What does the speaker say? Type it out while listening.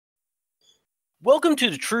Welcome to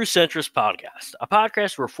the True Centrist Podcast, a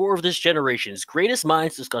podcast where four of this generation's greatest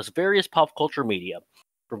minds discuss various pop culture media,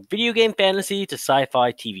 from video game fantasy to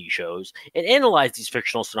sci-fi TV shows, and analyze these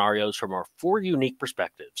fictional scenarios from our four unique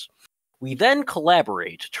perspectives. We then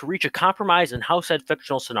collaborate to reach a compromise on how said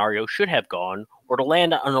fictional scenario should have gone, or to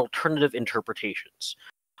land on alternative interpretations.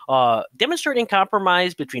 Demonstrating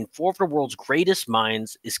compromise between four of the world's greatest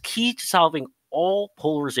minds is key to solving all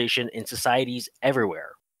polarization in societies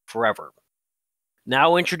everywhere, forever.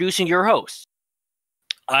 Now introducing your host.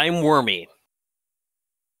 I'm Wormy.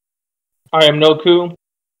 I am Noku.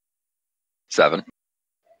 7.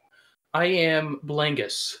 I am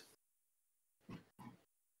Blangus.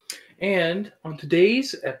 And on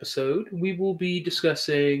today's episode, we will be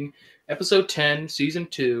discussing episode 10, season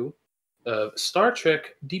 2 of Star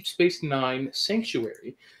Trek Deep Space Nine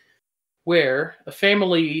Sanctuary, where a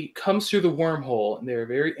family comes through the wormhole and they're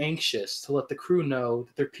very anxious to let the crew know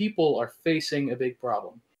that their people are facing a big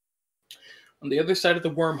problem. On the other side of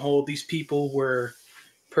the wormhole, these people were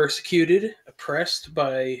persecuted, oppressed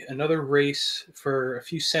by another race for a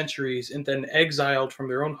few centuries, and then exiled from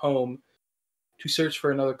their own home to search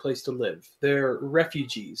for another place to live. They're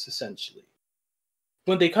refugees, essentially.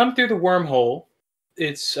 When they come through the wormhole,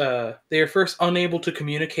 they are first unable to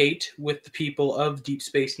communicate with the people of Deep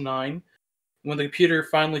Space Nine. When the computer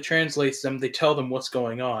finally translates them, they tell them what's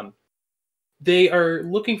going on. They are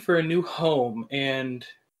looking for a new home, and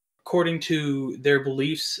according to their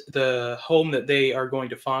beliefs, the home that they are going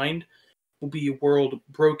to find will be a world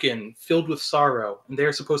broken, filled with sorrow, and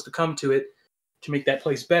they're supposed to come to it to make that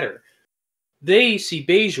place better. They see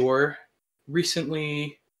Bajor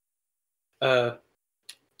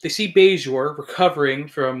recovering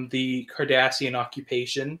from the Cardassian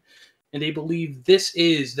occupation, and they believe this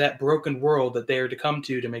is that broken world that they are to come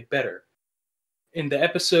to make better. In the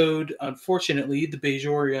episode, unfortunately, the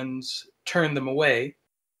Bajorians turn them away.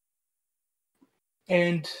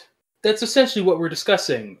 And that's essentially what we're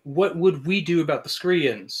discussing. What would we do about the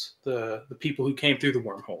Skreans, the people who came through the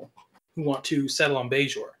wormhole, who want to settle on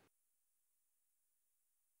Bajor?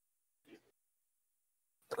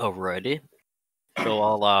 Alrighty. So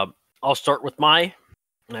I'll start with my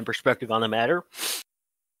perspective on the matter.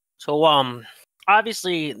 So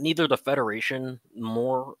obviously neither the Federation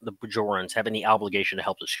nor the Bajorans have any obligation to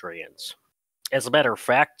help the Skreans. As a matter of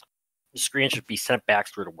fact, the Skreans should be sent back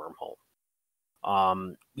through the wormhole.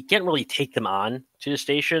 We can't really take them on to the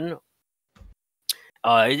station.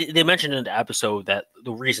 They mentioned in the episode that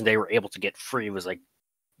the reason they were able to get free was like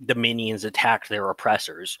Dominions attacked their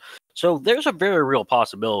oppressors. So there's a very real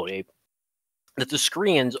possibility that the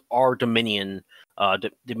Skreans are Dominion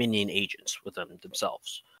agents within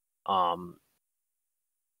themselves.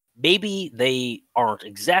 Maybe they aren't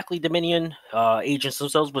exactly Dominion agents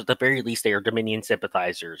themselves, but at the very least they are Dominion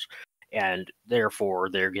sympathizers, and therefore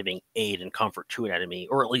they're giving aid and comfort to an enemy,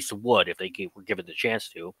 or at least would if they were given the chance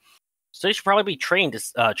to. So they should probably be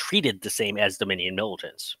treated the same as Dominion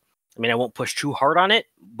militants. I mean, I won't push too hard on it,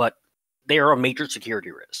 but they are a major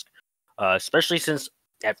security risk, especially since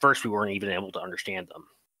at first we weren't even able to understand them.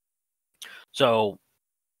 So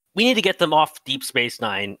we need to get them off Deep Space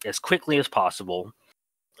Nine as quickly as possible.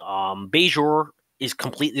 Bajor is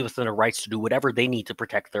completely within their rights to do whatever they need to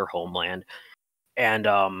protect their homeland. And,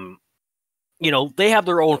 they have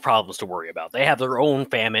their own problems to worry about. They have their own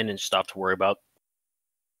famine and stuff to worry about.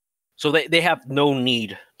 So they have no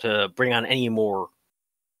need to bring on any more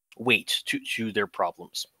weight to their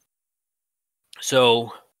problems.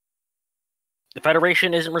 So the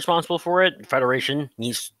Federation isn't responsible for it. The Federation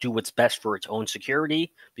needs to do what's best for its own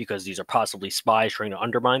security, because these are possibly spies trying to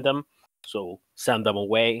undermine them. So send them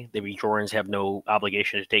away. The Bajorans have no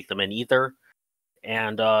obligation to take them in either.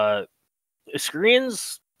 And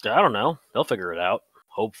Skreans, I don't know. They'll figure it out,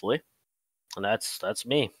 hopefully. And that's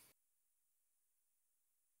me.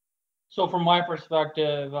 So from my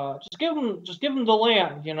perspective, just give them the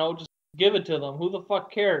land. Just give it to them. Who the fuck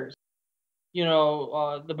cares? The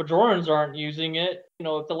Bajorans aren't using it.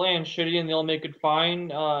 If the land's shitty and they'll make it fine,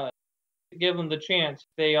 give them the chance. If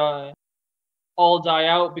they all die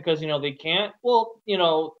out because they can't, well,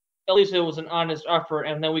 at least it was an honest effort,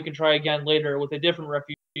 and then we can try again later with a different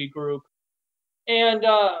refugee group. And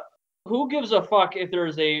who gives a fuck if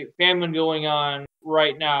there's a famine going on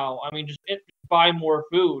right now? I mean, just buy more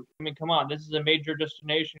food. I mean, come on, this is a major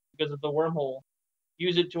destination because of the wormhole.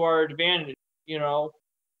 Use it to our advantage, And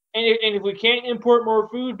if we can't import more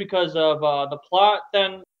food because of the plot,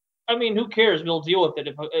 then, I mean, who cares? We'll deal with it.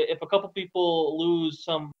 If a couple people lose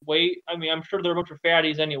some weight, I mean, I'm sure they're a bunch of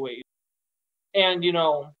fatties anyways. And,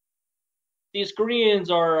 these Koreans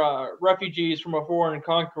are refugees from a foreign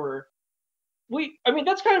conqueror. I mean,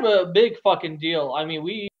 that's kind of a big fucking deal. I mean,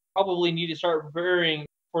 we probably need to start preparing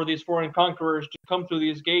for these foreign conquerors to come through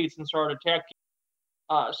these gates and start attacking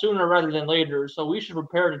sooner rather than later. So we should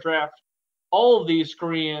prepare to draft all of these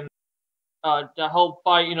Korean to help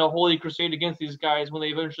fight, Holy Crusade against these guys when they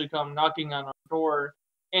eventually come knocking on our door.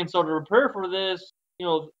 And so to prepare for this,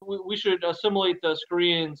 we should assimilate the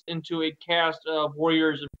Koreans into a caste of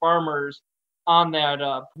warriors and farmers on that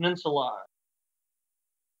peninsula.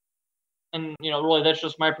 And, really, that's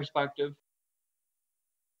just my perspective.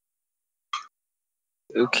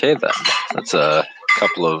 Okay, then. That's a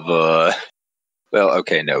couple of, well,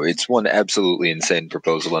 okay, no, it's one absolutely insane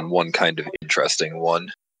proposal and one kind of interesting one,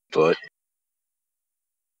 but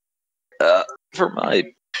for my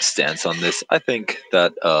stance on this, I think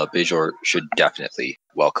that Bajor should definitely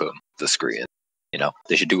welcome the Koreans.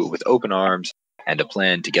 They should do it with open arms and a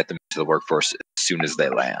plan to get them into the workforce as soon as they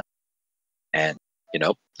land. And,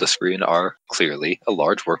 the Korean are clearly a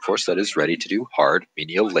large workforce that is ready to do hard,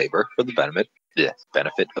 menial labor for the benefit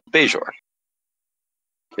of Bajor.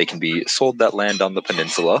 They can be sold that land on the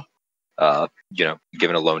peninsula,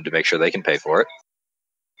 given a loan to make sure they can pay for it.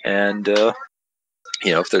 And,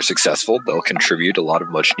 if they're successful, they'll contribute a lot of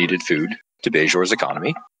much-needed food to Bajor's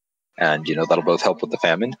economy. And, that'll both help with the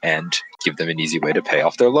famine and give them an easy way to pay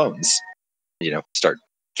off their loans. Start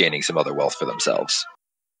gaining some other wealth for themselves.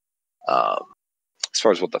 As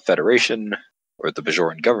far as what the Federation or the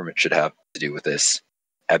Bajoran government should have to do with this,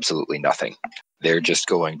 absolutely nothing. They're just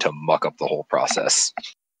going to muck up the whole process.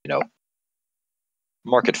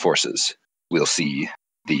 Market forces will see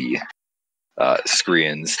the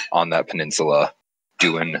Skrians on that peninsula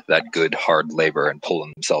doing that good, hard labor and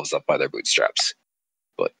pulling themselves up by their bootstraps.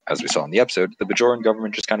 But as we saw in the episode, the Bajoran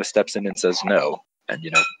government just kind of steps in and says no. And,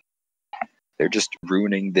 they're just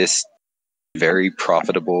ruining this very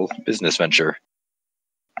profitable business venture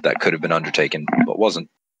that could have been undertaken, but wasn't.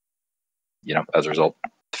 As a result,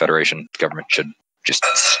 the Federation government should just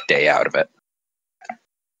stay out of it.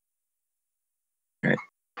 All right.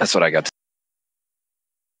 That's what I got to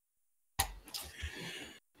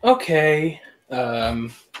Okay.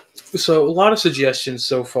 So a lot of suggestions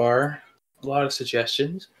so far. A lot of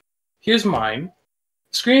suggestions. Here's mine.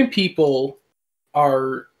 Scream people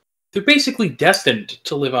they're basically destined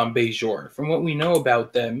to live on Bajor. From what we know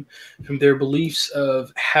about them, from their beliefs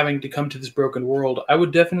of having to come to this broken world, I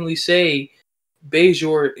would definitely say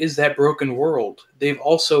Bajor is that broken world. They've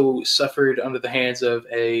also suffered under the hands of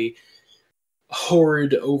a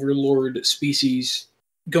horrid overlord species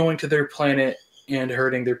going to their planet and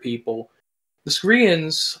hurting their people. The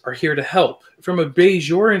Skrians are here to help. From a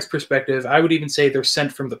Bajoran's perspective, I would even say they're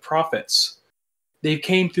sent from the prophets. They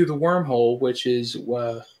came through the wormhole, which is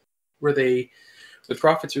where the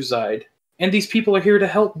prophets reside. And these people are here to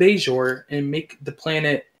help Bajor and make the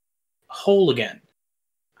planet whole again.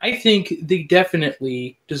 I think they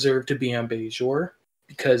definitely deserve to be on Bajor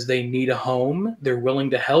because they need a home. They're willing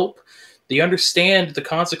to help. They understand the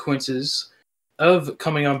consequences of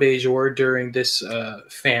coming on Bajor during this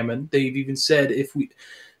famine. They've even said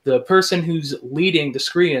the person who's leading the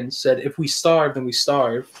Skrians said, if we starve, then we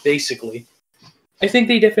starve, basically. I think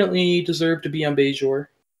they definitely deserve to be on Bajor.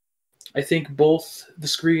 I think both the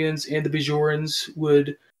Skrians and the Bajorans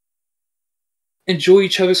would enjoy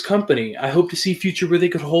each other's company. I hope to see a future where they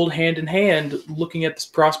could hold hand in hand looking at this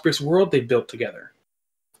prosperous world they built together.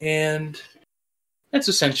 And that's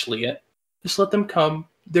essentially it. Just let them come.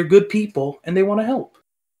 They're good people, and they want to help.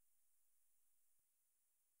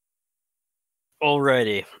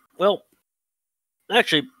 Alrighty. Well,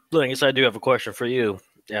 actually, Linus, I do have a question for you,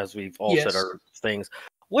 as we've all said our things.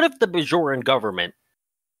 What if the Bajoran government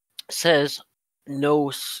says no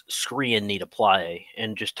Skrian need apply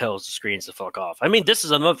and just tells the Skrians to fuck off? I mean, this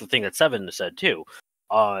is another thing that Seven said, too,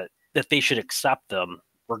 that they should accept them,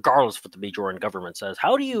 regardless of what the Bajoran government says.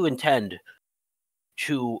 How do you intend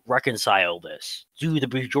to reconcile this? Do the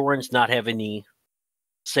Bajorans not have any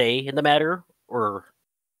say in the matter? Or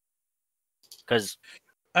because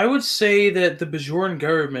I would say that the Bajoran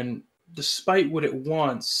government, despite what it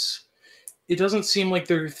wants, it doesn't seem like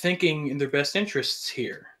they're thinking in their best interests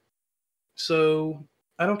here. So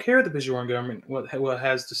I don't care the Bajoran government what it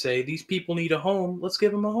has to say. These people need a home. Let's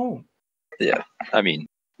give them a home. Yeah, I mean,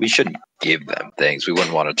 we shouldn't give them things. We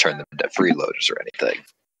wouldn't want to turn them into freeloaders or anything.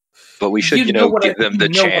 But we should, give them the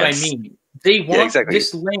chance. You know what I mean. They want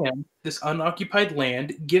this land, this unoccupied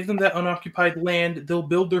land. Give them that unoccupied land. They'll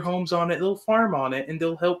build their homes on it. They'll farm on it, and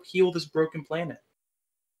they'll help heal this broken planet.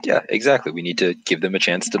 Yeah, exactly. We need to give them a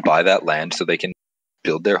chance to buy that land so they can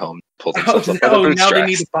build their home, pull themselves up by their bootstraps. Now they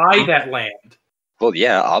need to buy that land. Well,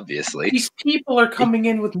 yeah, obviously. These people are coming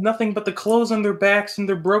in with nothing but the clothes on their backs and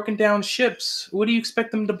their broken down ships. What do you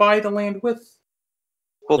expect them to buy the land with?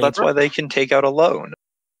 Well, that's Labor? why they can take out a loan.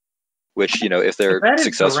 Which, if they're That is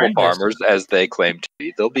successful horrendous. farmers, as they claim to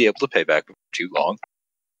be, they'll be able to pay back before too long.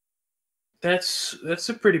 That's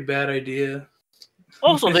a pretty bad idea.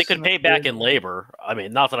 Also, they That's could not pay back good. in labor. I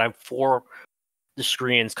mean, not that I'm for the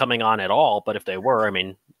screens coming on at all, but if they were, I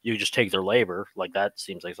mean, you just take their labor. Like, that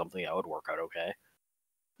seems like something that would work out okay.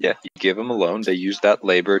 Yeah, you give them a loan, they use that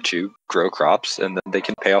labor to grow crops, and then they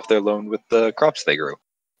can pay off their loan with the crops they grew.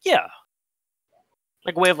 Yeah.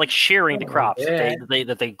 Like a way of like sharing the crops yeah.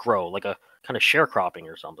 that they grow, like a kind of sharecropping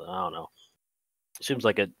or something. I don't know. Seems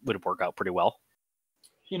like it would work out pretty well.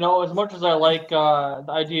 As much as I like the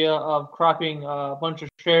idea of cropping a bunch of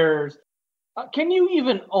shares, can you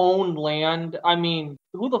even own land? I mean,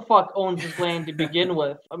 who the fuck owns this land to begin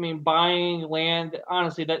with? I mean, buying land,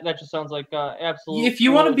 honestly, that just sounds like absolute. If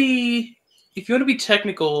you want to be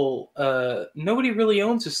technical, nobody really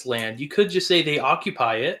owns this land. You could just say they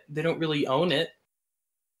occupy it. They don't really own it.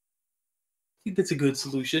 I think that's a good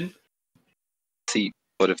solution. See,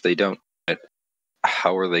 but if they don't,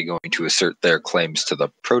 how are they going to assert their claims to the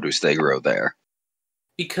produce they grow there?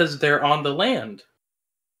 Because they're on the land.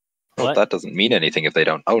 Well, What? that doesn't mean anything if they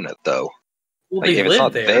don't own it, though. Well, Like, they if it's live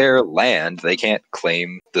not there. their land, they can't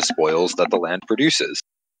claim the spoils that the land produces.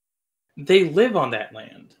 They live on that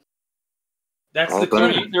land. That's Well, the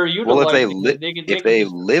then- claim. They're Well, if they utilizing it. if they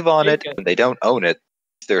just live on it take and they don't own it,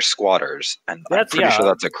 they're squatters, and I'm That's- pretty sure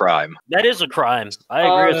yeah. that's a crime. That is a crime. I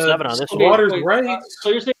agree with Seven on this one. squatters' wait, rights. So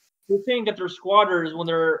you're saying that they're squatters when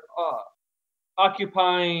they're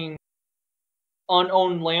occupying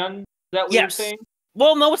unowned land? Is that what you're Yes. saying?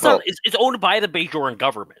 Well, no, it's Well- not. It's owned by the Bajoran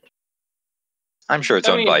government. I'm sure it's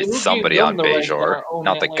I owned mean, by who gives somebody them on the right to Bajor, own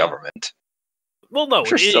not that the land? government. Well, no, I'm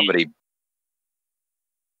sure somebody.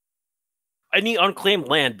 any unclaimed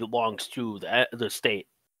land belongs to the state.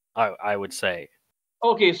 I would say.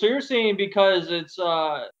 Okay, so you're saying because it's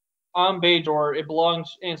on Bajor, it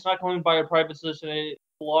belongs, and it's not claimed by a private citizen, it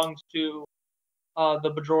belongs to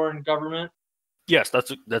the Bajoran government. Yes,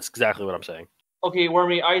 that's exactly what I'm saying. Okay,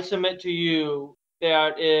 Wormy, I submit to you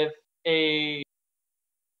that if a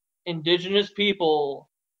indigenous people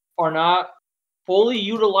are not fully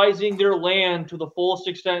utilizing their land to the fullest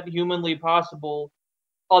extent humanly possible,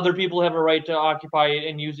 other people have a right to occupy it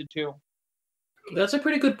and use it too. That's a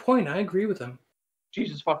pretty good point. I agree with him.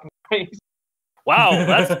 Jesus fucking Christ. Wow,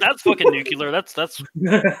 that's fucking nuclear. That's. I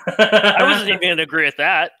wasn't even gonna agree with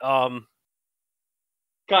that. God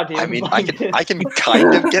damn I it, mean, Lincoln. I can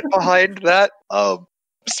kind of get behind that. I'm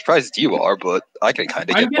surprised you are, but I can kind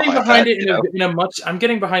of I'm get getting behind behind that. it in a much. I'm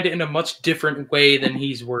getting behind it in a much different way than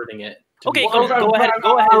he's wording it. to Okay, be go fair. ahead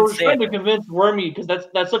I and was say trying it. to convince Wormy because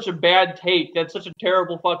that's such a bad take. That's such a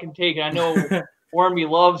terrible fucking take. And I know Wormy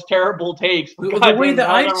loves terrible takes. But The God way damn, that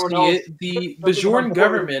how's I everyone see else it, the doesn't Bajoran want to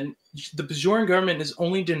government is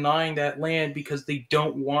only denying that land because they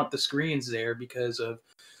don't want the screens there because of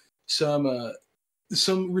some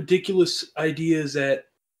ridiculous ideas that,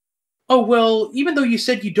 oh well, even though you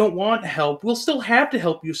said you don't want help, we'll still have to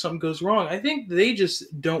help you if something goes wrong. I think they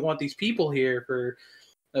just don't want these people here for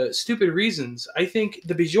stupid reasons. I think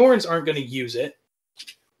the Bajorans aren't going to use it.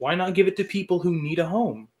 Why not give it to people who need a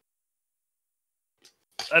home?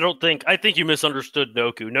 I think you misunderstood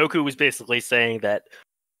Noku. Noku was basically saying that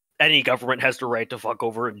any government has the right to fuck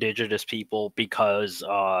over indigenous people because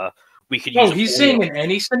we could use. Oh, he's saying in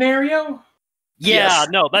any scenario? Yeah, Yes.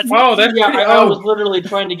 no, that's. Oh, that's Yeah, pretty, I was literally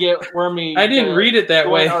trying to get Wormy. I didn't to read it that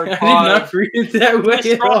join way. our I did cause. not read it that He way was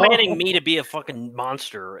at all. strawmanning me to be a fucking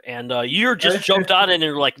monster, and you're just jumped on it and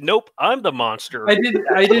you're like, "Nope, I'm the monster." I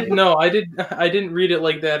didn't read it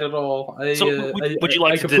like that at all. So would you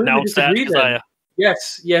like to completely denounce that? disagree 'Cause then.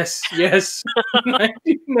 Yes. I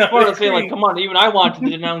do not I want to say, like, agree. come on, even I wanted to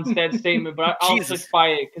denounce that statement, but I'll Jesus. stick by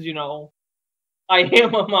it because I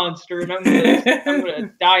am a monster, and I'm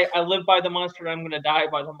gonna die. I live by the monster, and I'm gonna die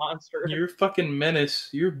by the monster. You're a fucking menace.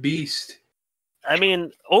 You're a beast. I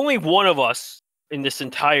mean, only one of us in this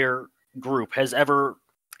entire group has ever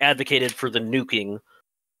advocated for the nuking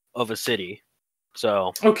of a city.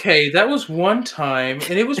 So Okay, that was one time,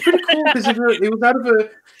 and it was pretty cool because it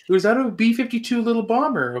was out of a B-52 little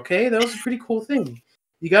bomber. Okay, that was a pretty cool thing.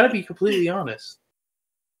 You got to be completely honest.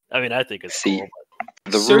 I mean, I think it's See, cool.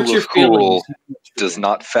 The Search rule your of cool feelings. does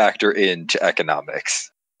not factor into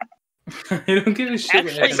economics, I don't give a shit.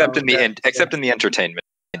 what Actually, except in economics the have. except in the entertainment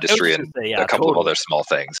industry and a couple of other small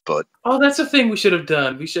things. But that's a thing we should have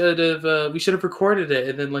done. We should have recorded it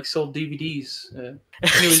and then like sold DVDs.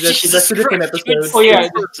 Anyways, that's a different episode. Oh yeah,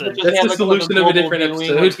 that's the solution of a different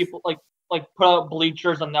episode. People like put out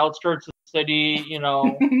bleachers on the outskirts of the city. You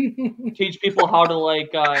know, teach people how to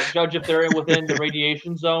like judge if they're within the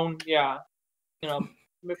radiation zone. Yeah, you know.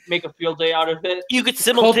 Make a field day out of it. You could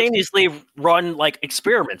simultaneously run like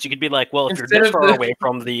experiments. You could be like, well, if you're this far away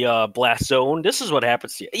from the blast zone, this is what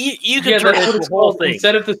happens to you. You can turn it into a whole thing.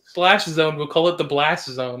 Instead of the splash zone, we'll call it the blast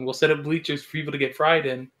zone. We'll set up bleachers for people to get fried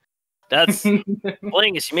in. That's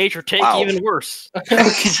Blangus. You made your take even worse.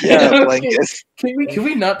 Yeah, Blangus. Can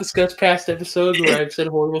we not discuss past episodes where I've said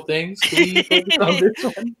horrible things? Can we focus on this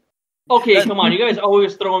one? Okay, come on. You guys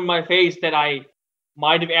always throw in my face that I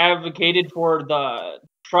might have advocated for the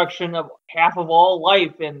destruction of half of all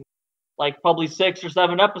life in like probably 6 or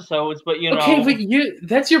 7 episodes, but you know. Okay, but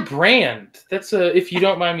that's your brand. That's if you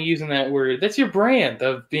don't mind me using that word, that's your brand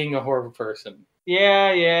of being a horrible person.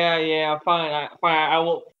 Yeah. Fine. I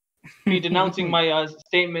will be denouncing my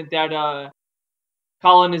statement that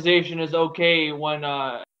colonization is okay when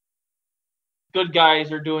good guys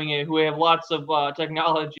are doing it who have lots of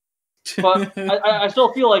technology. But I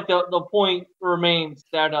still feel like the point remains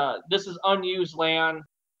that this is unused land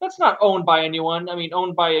that's not owned by anyone. I mean,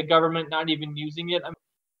 owned by a government not even using it.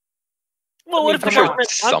 What if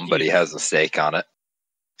somebody has a stake on it?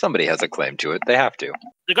 Somebody has a claim to it. They have to.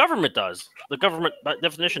 The government does. The government, by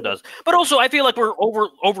definition, does. But also, I feel like we're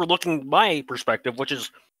overlooking my perspective, which is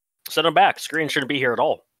send them back. Screen shouldn't be here at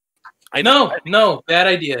all. No, bad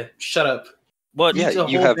idea. Shut up. But yeah,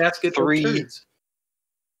 you have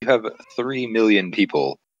 3 million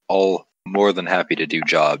people, all more than happy to do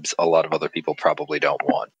jobs a lot of other people probably don't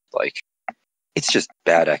want. Like, it's just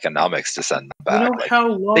bad economics to send them back. You know how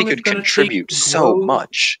long they could contribute so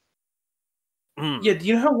much. Yeah, do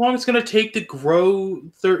you know how long it's going to take to grow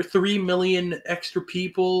 3 million extra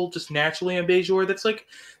people just naturally on Bajor? That's like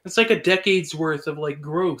a decade's worth of like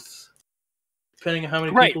growth, depending on how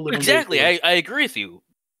many people live. Exactly, I agree with you.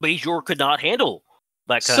 Bajor could not handle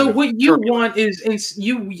that kind of. So what you turbulence. Want is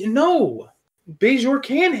Bajor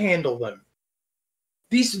can handle them.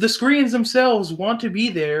 The Skreans themselves want to be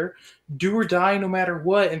there, do or die, no matter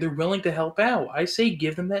what, and they're willing to help out. I say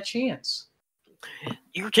give them that chance.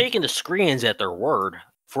 You're taking the Skreans at their word.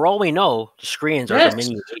 For all we know, the Skreans are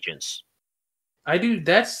Dominion agents. I do.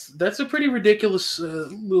 That's a pretty ridiculous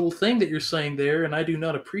little thing that you're saying there, and I do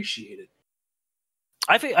not appreciate it.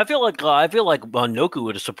 I feel like Noku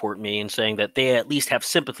would support me in saying that they at least have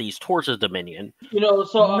sympathies towards the Dominion. You know,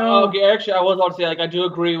 so okay, actually, I was about to say, like, I do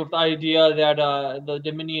agree with the idea that the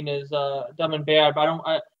Dominion is dumb and bad, but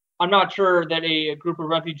I'm not sure that a group of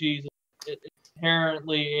refugees is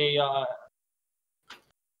inherently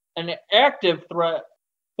an active threat.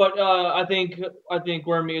 But I think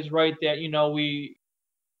Wormy is right that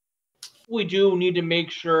we do need to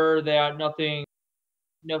make sure that nothing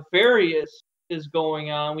nefarious is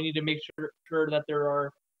going on. We need to make sure that there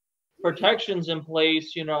are protections in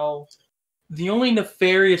place. The only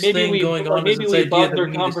nefarious thing going on is this idea that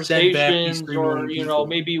we need to send back these 3 million people.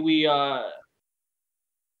 Maybe we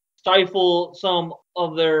stifle some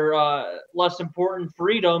of their less important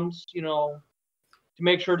freedoms. To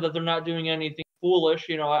make sure that they're not doing anything foolish.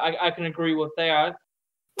 I can agree with that.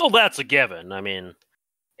 Well, that's a given. I mean,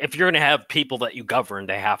 if you're going to have people that you govern,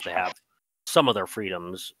 they have to have some of their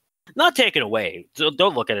freedoms. Not taken away.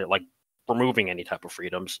 Don't look at it like removing any type of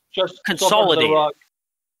freedoms. Just consolidated.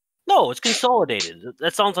 No, it's consolidated.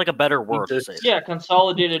 That sounds like a better word to say. Yeah,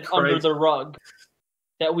 consolidated under the rug.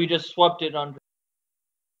 That we just swept it under.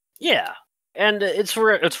 Yeah, and it's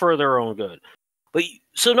for their own good. But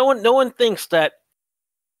so no one thinks that.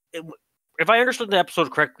 If I understood the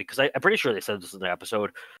episode correctly, because I'm pretty sure they said this in the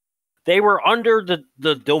episode. They were under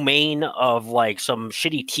the domain of like some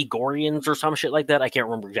shitty Tigorians or some shit like that. I can't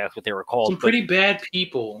remember exactly what they were called. Some pretty bad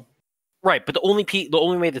people. Right, but the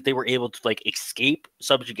only way that they were able to like escape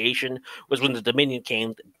subjugation was when the Dominion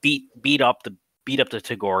came, beat up the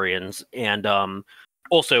Tigorians, and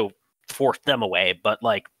also forced them away. But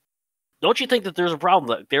like, don't you think that there's a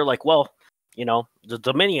problem? They're like, well, the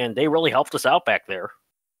Dominion, they really helped us out back there.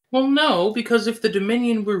 Well, no, because if the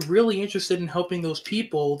Dominion were really interested in helping those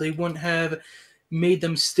people, they wouldn't have made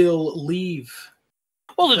them still leave.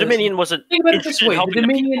 Well, the Dominion wasn't. Think about it this way: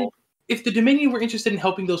 if the Dominion were interested in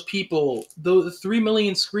helping those people, the 3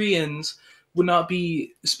 million Skreans would not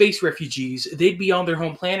be space refugees; they'd be on their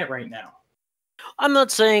home planet right now. I'm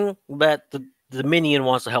not saying that the Dominion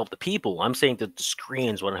wants to help the people. I'm saying that the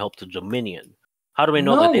Skreans want to help the Dominion. How do we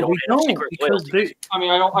know that they don't have secret loyalties? I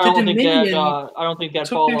mean, I don't think that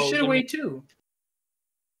follows. Took their shit away too.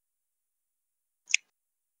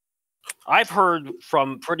 I've heard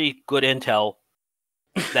from pretty good intel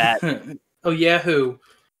that Oh, Yahoo!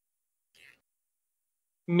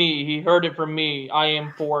 Me, he heard it from me. I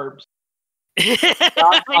am Forbes.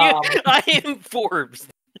 I am Forbes.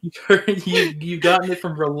 You've gotten it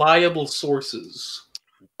from reliable sources.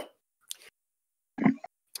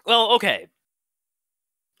 Well, okay.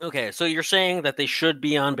 Okay, so you're saying that they should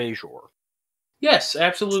be on Bajor. Yes,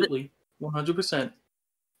 absolutely. 100%.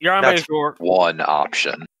 You're on That's Bajor. one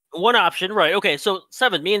option. One option, right? Okay, so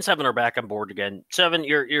Seven, me and Seven are back on board again. Seven,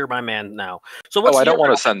 you're my man now. So what's I don't your want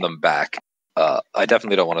to option? send them back. I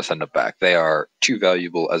definitely don't want to send them back. They are too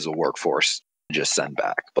valuable as a workforce to just send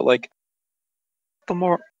back. But like, the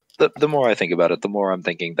more I think about it, the more I'm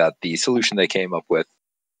thinking that the solution they came up with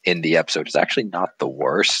in the episode is actually not the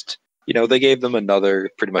worst. You know, they gave them another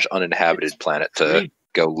pretty much uninhabited planet to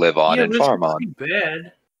go live on and farm on.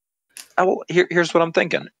 Bad. Well, here's what I'm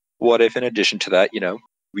thinking. What if, in addition to that, you know,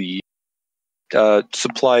 we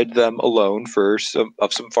supplied them a loan for some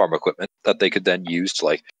farm equipment that they could then use to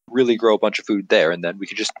like really grow a bunch of food there, and then we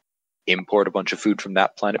could just import a bunch of food from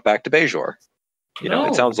that planet back to Bajor. You know,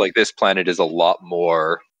 it sounds like this planet is a lot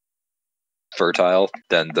more fertile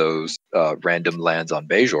than those random lands on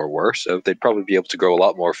Bajor were, so they'd probably be able to grow a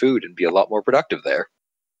lot more food and be a lot more productive there.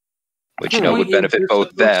 Which, you know, would benefit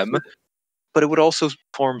both them, but it would also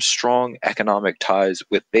form strong economic ties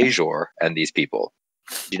with Bajor and these people.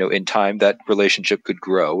 You know, in time that relationship could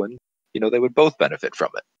grow and, you know, they would both benefit from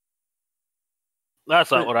it.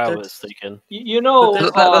 That's not what I was thinking. You know,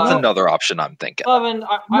 that's another option I'm thinking. Evan,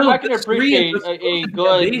 I can appreciate a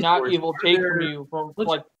good, not evil take from you from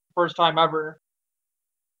like first time ever.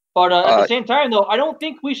 But at the same time, though, I don't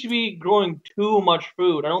think we should be growing too much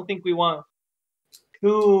food. I don't think we want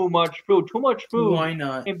too much food. Too much food Why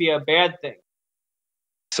not? can be a bad thing.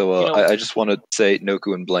 So You know, I just want to say,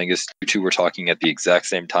 Noku and Blangus, you two were talking at the exact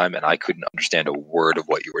same time, and I couldn't understand a word of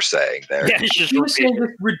what you were saying there. Yeah, it's just You were saying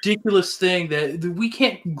this ridiculous thing that we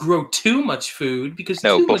can't grow too much food because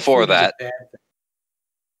No, too much before food that. is a bad thing.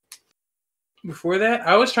 Before that,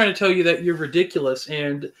 I was trying to tell you that you're ridiculous,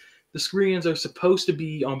 and the Skreans are supposed to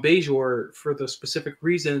be on Bajor for the specific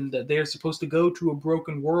reason that they are supposed to go to a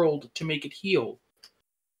broken world to make it heal.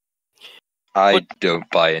 I don't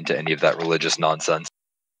buy into any of that religious nonsense.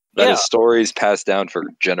 That is stories passed down for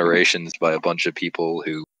generations by a bunch of people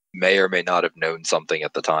who may or may not have known something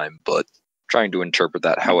at the time, but trying to interpret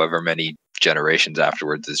that however many generations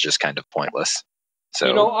afterwards is just kind of pointless. So,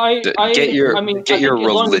 you know, get your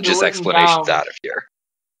religious explanations down, out of here.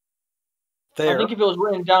 I think if it was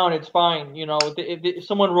written down, it's fine. You know, if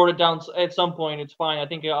someone wrote it down at some point, it's fine. I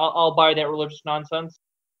think I'll buy that religious nonsense.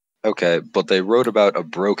 Okay, but they wrote about a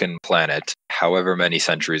broken planet however many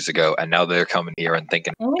centuries ago, and now they're coming here and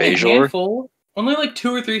thinking Bajor? Only like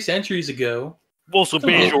 2 or 3 centuries ago. Well, so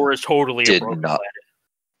Bajor is totally a broken planet.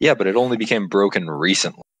 Yeah, but it only became broken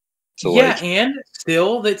recently. So yeah, and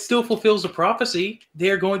that still fulfills the prophecy.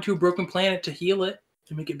 They are going to a broken planet to heal it,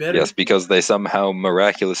 to make it better. Yes, because they somehow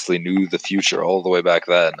miraculously knew the future all the way back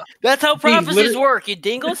then. That's how prophecies work, you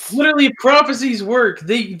dingles. Literally, prophecies work.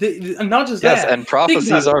 They not just that. Yes, and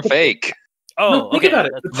prophecies are fake. Oh, think about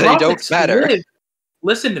it. They don't matter.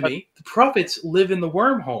 Listen to me. The prophets live in the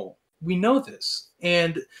wormhole. We know this.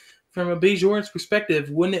 And from a Bajoran's perspective,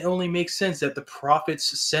 wouldn't it only make sense that the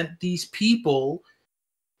prophets sent these people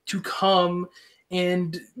to come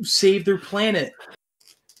and save their planet?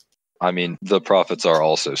 I mean, the prophets are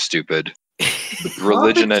also stupid.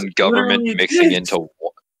 Religion and government mixing into one.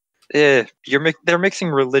 They're mixing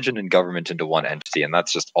religion and government into one entity, and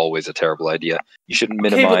that's just always a terrible idea. You should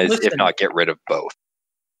minimize, if not get rid of both.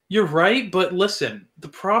 You're right, but listen, the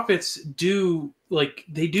prophets do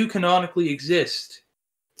canonically exist.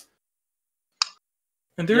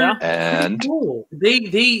 And they're pretty cool.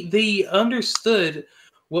 They understood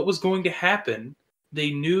what was going to happen.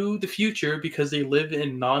 They knew the future because they live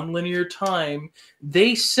in non-linear time.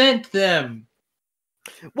 They sent them.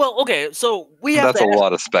 Well, okay, so we have that's a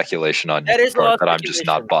lot of speculation on your part that I'm just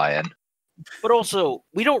not buying. But also,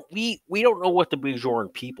 we don't know what the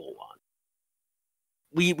Bajoran people want.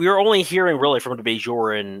 We are only hearing really from the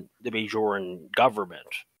Bajoran government,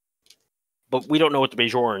 but we don't know what the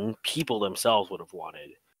Bajoran people themselves would have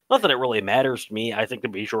wanted. Not that it really matters to me. I think the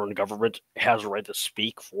Bajoran government has a right to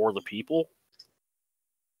speak for the people.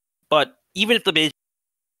 But even if the Bajoran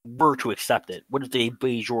were to accept it, what if the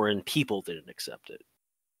Bajoran people didn't accept it?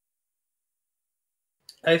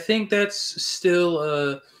 I think that's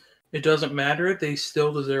still it doesn't matter. They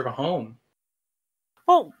still deserve a home.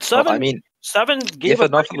 Well, Seven gave us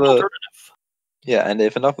an alternative. Yeah, and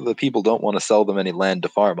if enough of the people don't want to sell them any land to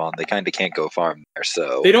farm on, they kind of can't go farm there.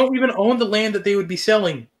 So they don't even own the land that they would be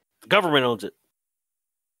selling. The government owns it.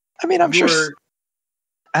 I mean, I'm sure.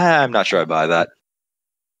 I'm not sure I buy that.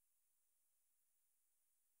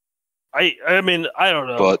 I mean, I don't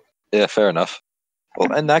know. But yeah, fair enough.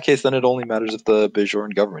 Well, in that case, then it only matters if the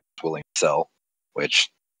Bajoran government is willing to sell, which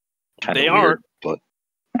kind of They weird. aren't. But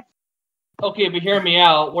Okay, but hear me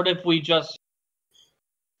out. What if we just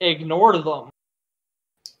ignore them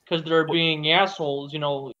because they're being assholes?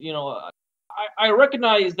 I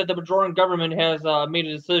recognize that the Bajoran government has made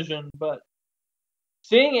a decision, but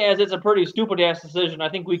seeing as it's a pretty stupid ass decision, I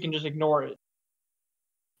think we can just ignore it.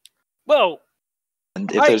 Well,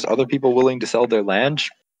 and if there's other people willing to sell their land,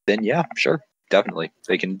 then yeah, sure, definitely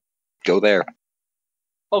they can go there.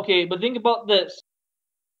 Okay, but think about this.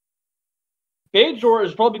 Bajor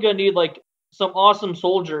is probably going to need like some awesome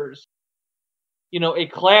soldiers, a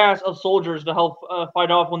class of soldiers to help fight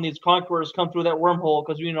off when these conquerors come through that wormhole.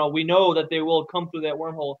 Because we know that they will come through that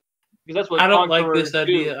wormhole because that's what I don't like conquerors this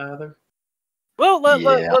idea either. Well,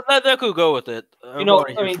 that could go with it.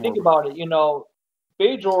 Think about it.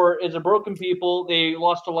 Bajor is a broken people. They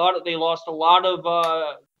lost a lot of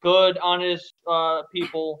good, honest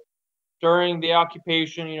people during the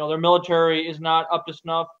occupation. Their military is not up to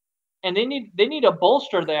snuff, and they need to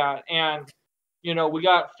bolster that. And we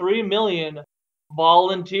got 3 million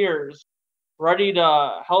volunteers ready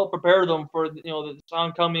to help prepare them for this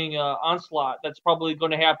oncoming onslaught. That's probably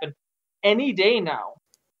going to happen any day now,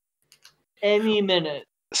 any minute.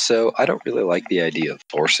 So I don't really like the idea of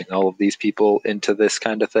forcing all of these people into this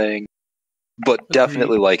kind of thing, but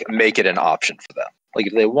definitely like make it an option for them. Like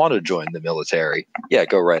if they want to join the military, yeah,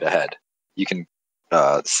 go right ahead. You can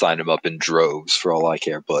sign them up in droves for all I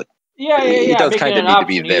care, but it does kind of need to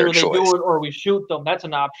be their choice. Either they do it or we shoot them. That's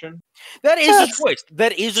an option. That is a choice.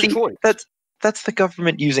 That is a choice. That's the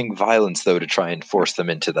government using violence though to try and force them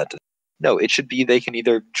into that. No, it should be they can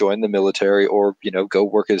either join the military or, go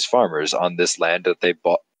work as farmers on this land that they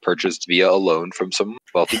purchased via a loan from some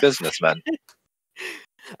wealthy businessmen.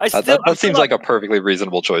 That seems like a perfectly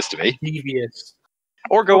reasonable choice to me. Devious.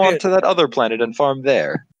 Or go on to that other planet and farm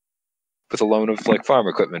there with a loan of like farm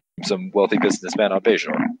equipment from some wealthy businessman on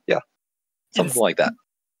Bajor. Yeah, something like that.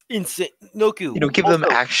 Insane. Noku. Give them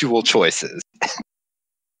actual choices.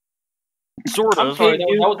 Sort of.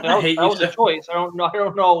 That was a choice. I don't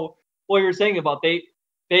know what you're saying about they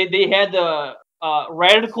had the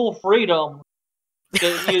radical freedom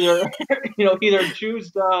to either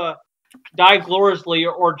choose to die gloriously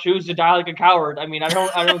or choose to die like a coward. I mean, I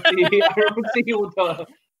don't see what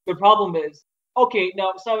the problem is. Okay,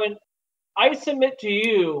 now Simon, I submit to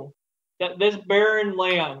you that this barren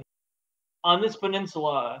land on this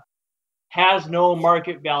peninsula has no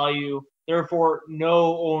market value, therefore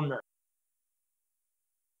no owner.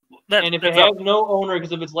 And if it has no owner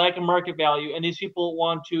because of its lack of market value, and these people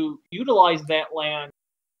want to utilize that land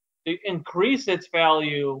to increase its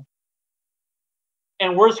value,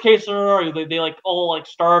 and worst case scenario, they all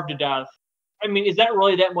starve to death. I mean, is that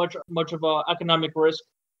really that much of a economic risk?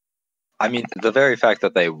 I mean, the very fact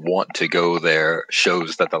that they want to go there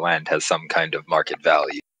shows that the land has some kind of market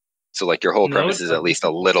value. So, like, your whole premise is at least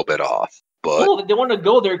a little bit off. But well, they want to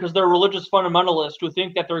go there because they're religious fundamentalists who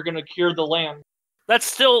think that they're going to cure the land. That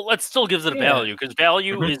still gives it a value, because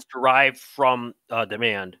value is derived from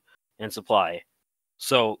demand and supply.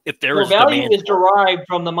 So if there is value is derived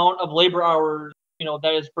from the amount of labor hours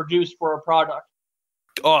that is produced for a product.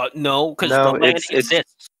 No, because the land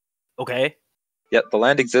exists. Okay. Yeah, the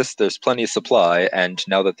land exists. There's plenty of supply, and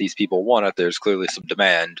now that these people want it, there's clearly some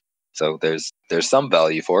demand. So there's some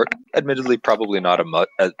value for it. Admittedly, probably not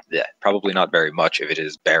probably not very much if it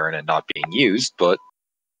is barren and not being used, but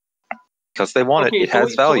because they want it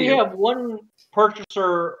has value. So we have one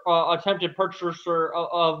purchaser, attempted purchaser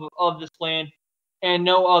of this land, and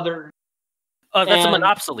no other. That's a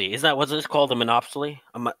monopoly. Isn't that what it's called? A monopoly?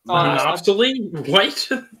 Monopoly? What?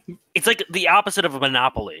 It's like the opposite of a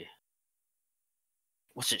monopoly.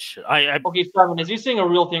 What's this shit? Okay, Simon, is he saying a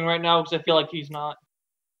real thing right now? Because I feel like he's not.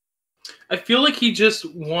 I feel like he just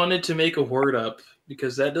wanted to make a word up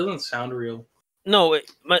because that doesn't sound real. No,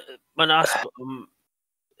 monopoly.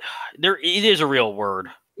 It is a real word.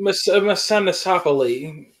 Monopoly.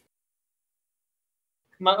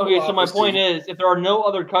 So my point is, if there are no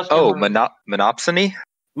other customers... Oh, monopsony?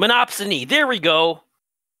 Monopsony. There we go.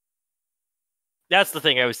 That's the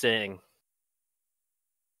thing I was saying.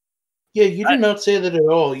 Yeah, you did not say that at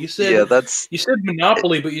all. You said you said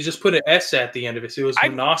monopoly, but you just put an S at the end of it, so it was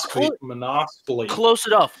monopoly. Close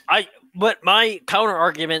enough. But my counter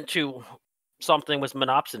argument to something was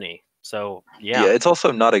monopsony. So yeah. Yeah, it's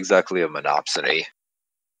also not exactly a monopsony.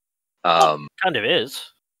 Kind of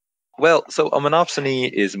is. Well, so a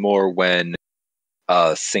monopsony is more when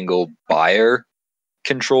a single buyer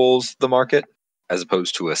controls the market as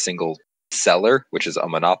opposed to a single seller, which is a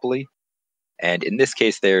monopoly. And in this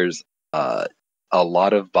case, there's a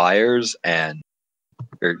lot of buyers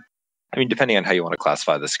depending on how you want to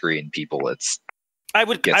classify the screen people, gets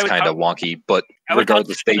kind of wonky. But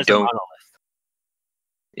regardless, they don't.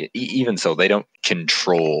 Even so, they don't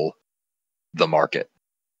control the market.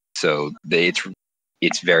 So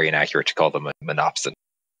it's very inaccurate to call them a monopsony.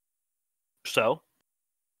 So,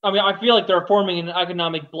 I mean, I feel like they're forming an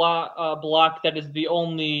economic block that is the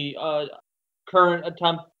only current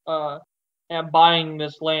attempt at buying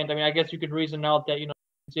this land. I mean, I guess you could reason out that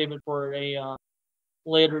save it for a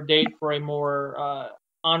later date for a more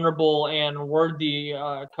honorable and worthy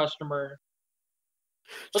customer.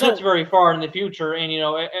 But that's very far in the future,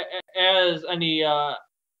 and as any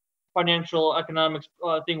financial economics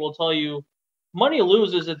thing will tell you, money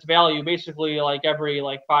loses its value basically every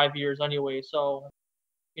 5 years anyway. So,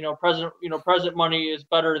 present money is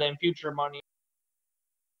better than future money.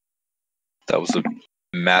 That was a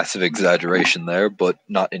massive exaggeration there, but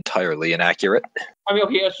not entirely inaccurate. I mean,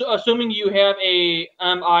 okay, assuming you have a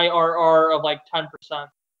MIRR of 10%.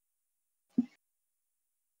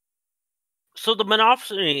 So the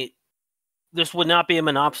monopsony, this would not be a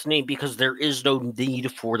monopsony because there is no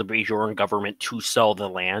need for the Bajoran government to sell the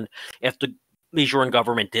land. If the Bajoran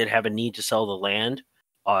government did have a need to sell the land,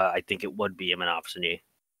 I think it would be a monopsony.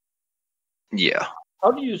 Yeah.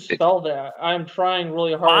 How do you spell that? I'm trying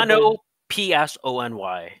really hard. Mono,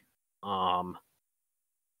 P-S-O-N-Y.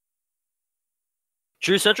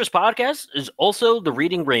 True Centrist Podcast is also the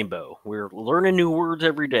Reading Rainbow. We're learning new words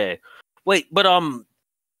every day. Wait, but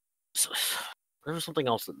there was something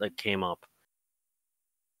else that came up.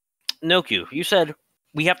 Noku, you said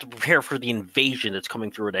we have to prepare for the invasion that's coming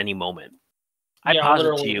through at any moment. I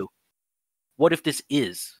posit to you, what if this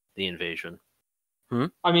is the invasion?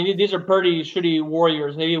 I mean, these are pretty shitty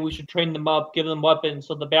warriors. Maybe we should train them up, give them weapons,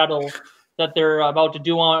 so the battle that they're about to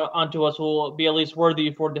do onto us will be at least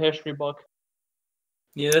worthy for the history book.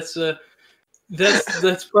 Yeah, that's the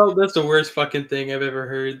worst fucking thing I've ever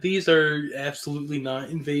heard. These are absolutely not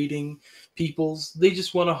invading peoples. They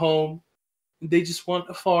just want a home. They just want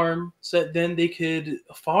a farm, so that then they could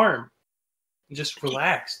farm and just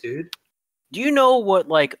relax, dude. Do you know what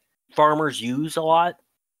farmers use a lot?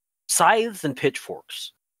 Scythes and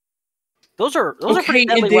pitchforks. Those are pretty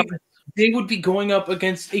deadly weapons. They would be going up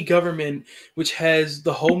against a government which has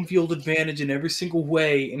the home field advantage in every single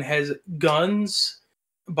way and has guns,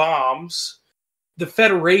 bombs, the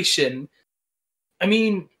Federation. I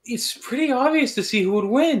mean, it's pretty obvious to see who would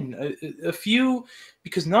win. A few,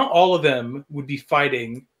 because not all of them would be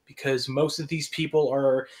fighting, because most of these people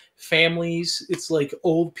are families. It's like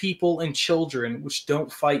old people and children, which don't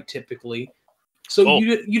fight typically. So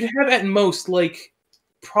you'd have at most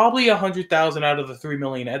probably 100,000 out of the 3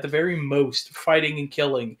 million at the very most fighting and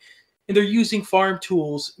killing, and they're using farm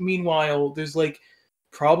tools. Meanwhile, there's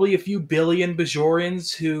probably a few billion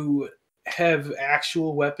Bajorans who have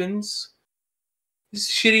actual weapons. This is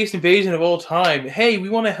the shittiest invasion of all time. Hey, we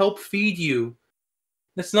want to help feed you.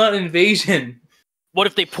 That's not an invasion. What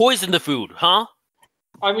if they poison the food, huh?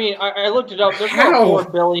 I mean, I looked it up. There's about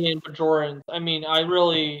 4 billion Bajorans. I mean, I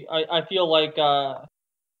feel like... How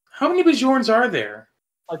many Bajorans are there?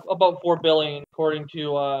 About 4 billion, according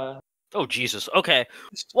to... oh, Jesus. Okay.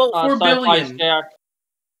 Well, 4 billion. Stack,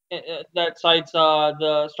 that cites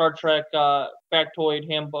the Star Trek factoid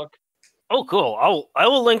handbook. Oh, cool. I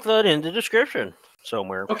will link that in the description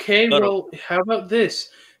somewhere. Okay, well, how about this?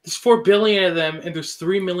 There's 4 billion of them, and there's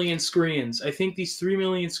 3 million screens. I think these 3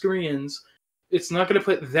 million screens, it's not going to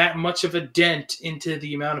put that much of a dent into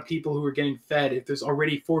the amount of people who are getting fed if there's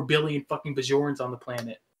already 4 billion fucking Bajorans on the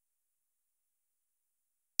planet.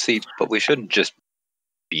 See, but we shouldn't just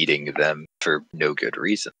feeding them for no good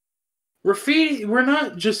reason. We're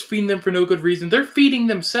not just feeding them for no good reason. They're feeding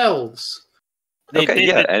themselves. And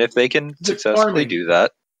if they can successfully do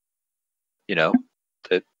that,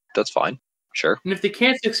 that's fine. Sure. And if they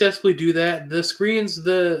can't successfully do that, the screens,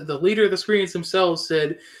 the leader of the screens themselves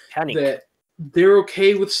said that they're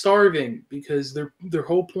okay with starving because their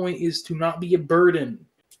whole point is to not be a burden,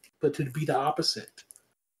 but to be the opposite.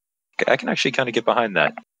 Okay, I can actually kind of get behind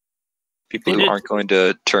that. People who aren't going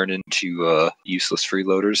to turn into useless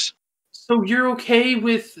freeloaders. So you're okay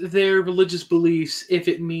with their religious beliefs if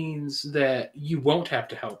it means that you won't have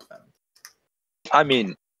to help them? I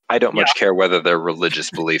mean, I don't much care whether they're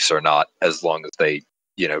religious beliefs or not, as long as they,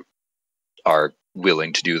 are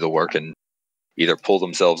willing to do the work and either pull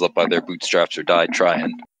themselves up by their bootstraps or die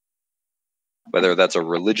trying. Whether that's a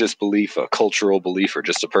religious belief, a cultural belief, or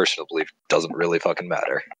just a personal belief, doesn't really fucking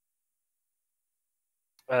matter.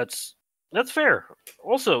 That's fair.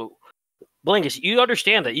 Also, Blinkus, you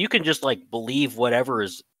understand that you can just like believe whatever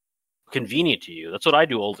is convenient to you. That's what I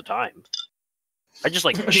do all the time. I just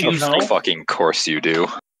like choose No. things. Fucking course you do.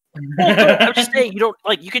 Well, no, I'm just saying you don't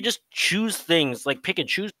like. You can just choose things, like pick and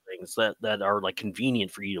choose things that are like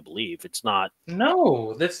convenient for you to believe. It's not.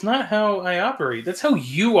 No, that's not how I operate. That's how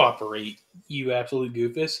you operate, you absolute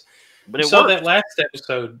goofus. But You it saw works. that last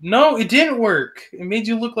episode. No, it didn't work. It made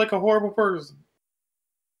you look like a horrible person.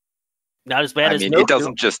 Not as bad I as mean, Noku.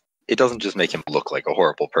 it doesn't just make him look like a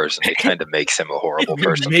horrible person. It kind of makes him a horrible It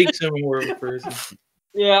person. makes him a horrible person.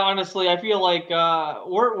 Yeah, honestly, I feel like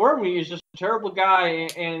Wormy is just a terrible guy,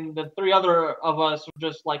 and the three other of us are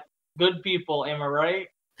just like good people. Am I right?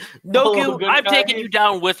 Noku, good I'm guy. taking you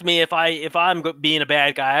down with me. If I'm being a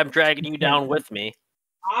bad guy, I'm dragging you down with me.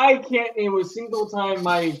 I can't name a single time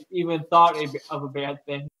I even thought of a bad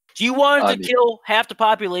thing. You wanted I to mean- kill half the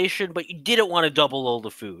population, but you didn't want to double all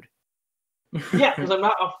the food. Yeah, because I'm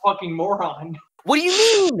not a fucking moron. What do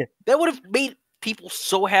you mean? That would have made people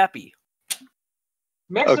so happy.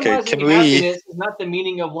 Maximizing can we- happiness is not the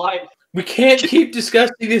meaning of life. We can't keep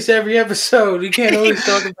discussing this every episode. We can't always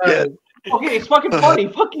talk about Yeah. it. Okay, it's fucking funny.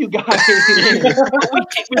 Fuck you guys.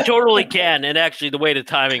 we totally can, and actually, the way the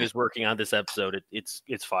timing is working on this episode, it's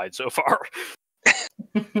fine so far.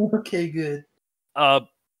 Okay, good.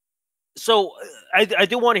 So I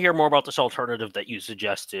do want to hear more about this alternative that you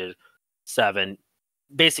suggested, Seven.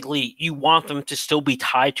 Basically, you want them to still be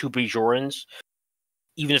tied to Bajorans,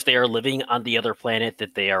 even if they are living on the other planet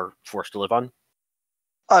that they are forced to live on.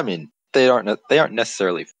 I mean, they aren't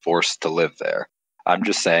necessarily forced to live there. I'm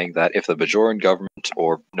just saying that if the Bajoran government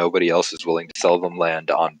or nobody else is willing to sell them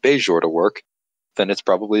land on Bajor to work, then it's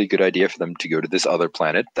probably a good idea for them to go to this other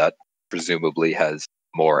planet that presumably has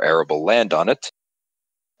more arable land on it,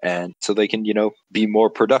 and so they can, be more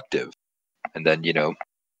productive. And then,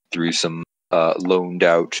 through some loaned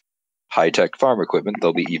out high-tech farm equipment,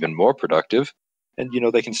 they'll be even more productive. And,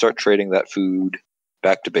 they can start trading that food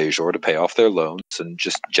back to Bajor to pay off their loans and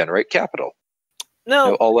just generate capital.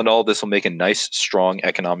 No, All in all, this will make a nice, strong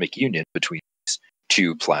economic union between these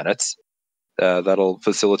two planets that'll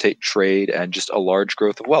facilitate trade and just a large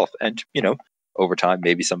growth of wealth. And, over time,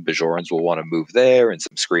 maybe some Bajorans will want to move there and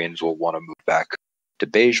some Skreans will want to move back to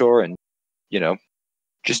Bajor and,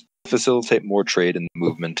 just facilitate more trade and the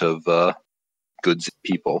movement of goods and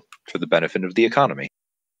people for the benefit of the economy.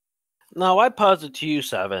 now I posit to you,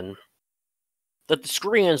 Seven, that the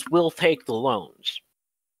Skreans will take the loans,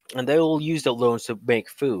 and they will use the loans to make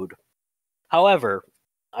food. However,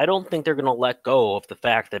 I don't think they're going to let go of the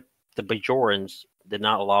fact that the Bajorans did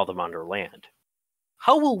not allow them on their land.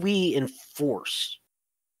 How will we enforce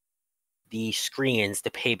the Skreans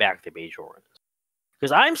to pay back the Bajorans?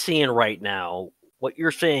 Because I'm seeing right now what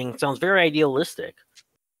you're saying sounds very idealistic.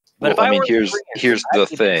 But Well, if I were here's Skreans, here's I'd the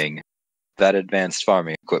be thing: that advanced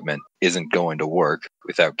farming equipment isn't going to work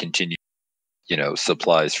without continued,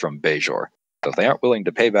 supplies from Bajor. So if they aren't willing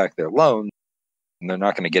to pay back their loan, then they're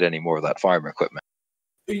not going to get any more of that farm equipment.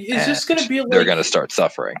 Is this going to be like They're going to start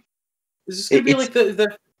suffering. Is this going to be It's-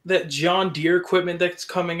 like that John Deere equipment that's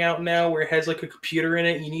coming out now, where it has like a computer in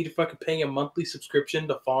it? And you need to fucking pay a monthly subscription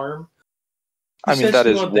to farm. I mean, that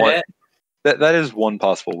Essentially is want one. That is one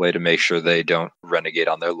possible way to make sure they don't renegade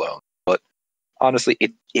on their loan. But honestly,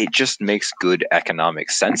 it just makes good economic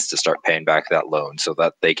sense to start paying back that loan so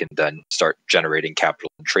that they can then start generating capital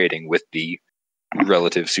and trading with the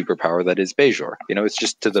relative superpower that is Bajor. It's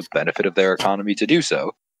just to the benefit of their economy to do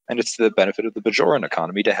so, and it's to the benefit of the Bajoran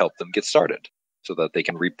economy to help them get started so that they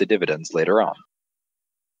can reap the dividends later on.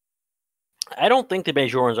 I don't think the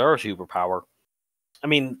Bajorans are a superpower. I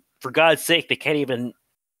mean, for God's sake, they can't even.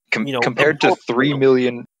 Compared to absorb 3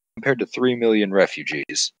 them. million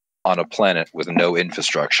refugees on a planet with no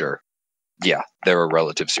infrastructure, yeah, they're a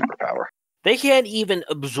relative superpower. They can't even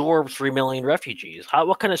absorb 3 million refugees.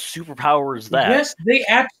 What kind of superpower is that? Yes, they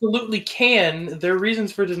absolutely can. Their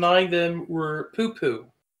reasons for denying them were poo-poo.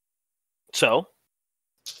 So,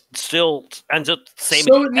 still ends up the same.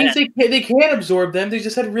 So it means they can absorb them. They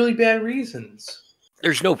just had really bad reasons.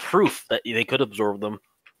 There's no proof that they could absorb them.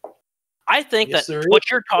 I think Yes, there that is. what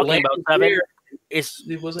you're talking Land about, is Seven, there. is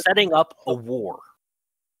It wasn't. setting up a war.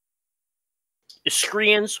 The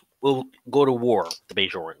Skreans will go to war with the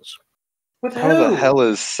Bajorans. With How the who? hell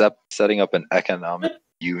is setting up an economic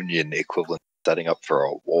union equivalent to setting up for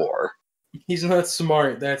a war? He's not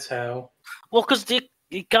smart. That's how. Well, because the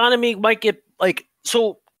economy might get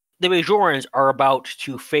so. The Bajorans are about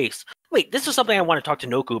to face. Wait, this is something I want to talk to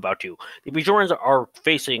Noku about too. The Bajorans are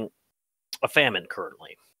facing a famine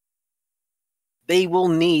currently. They will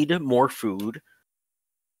need more food,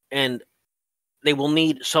 and they will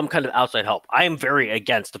need some kind of outside help. I am very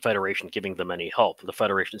against the Federation giving them any help. The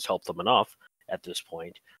Federation's helped them enough at this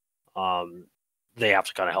point. They have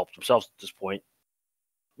to kind of help themselves at this point.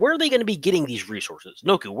 Where are they going to be getting these resources?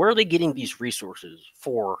 Noku, where are they getting these resources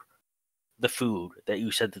for the food that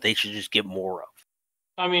you said that they should just get more of?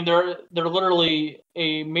 I mean, they're literally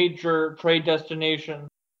a major trade destination.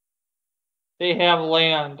 They have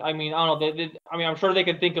land. I mean, I don't know. I'm sure they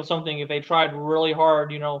could think of something if they tried really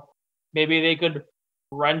hard. Maybe they could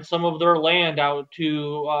rent some of their land out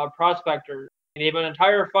to prospectors. They have an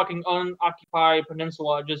entire fucking unoccupied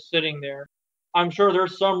peninsula just sitting there. I'm sure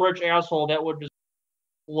there's some rich asshole that would just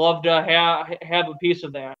love to have a piece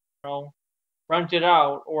of that. Rent it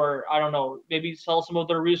out, or I don't know, maybe sell some of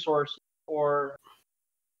their resources, or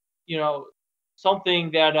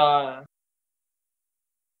something that I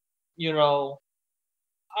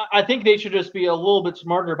think they should just be a little bit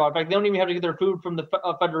smarter about it. In fact, they don't even have to get their food from the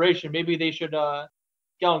Federation. Maybe they should get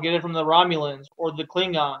it from the Romulans or the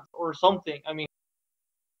Klingons or something. I mean,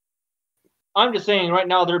 I'm just saying right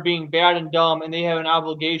now they're being bad and dumb, and they have an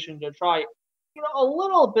obligation to try a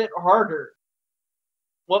little bit harder.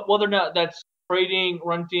 Whether or not that's trading,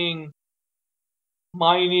 renting,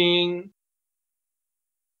 mining,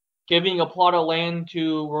 giving a plot of land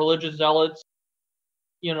to religious zealots,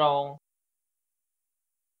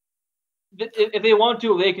 if they want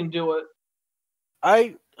to, they can do it.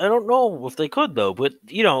 I don't know if they could, though, but,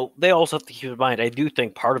 they also have to keep in mind, I do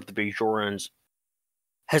think part of the Bajorans'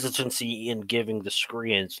 hesitancy in giving the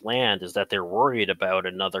Skreans land is that they're worried about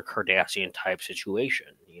another Cardassian-type situation,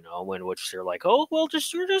 in which they're like, oh, well,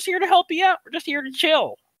 we're just here to help you out. We're just here to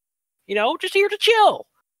chill. Just here to chill.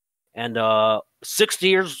 And 60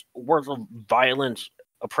 years worth of violent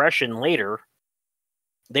oppression later,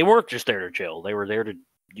 they weren't just there to chill. They were there to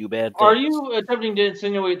do bad things. Are you attempting to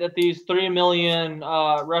insinuate that these 3 million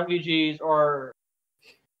refugees are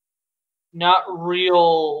not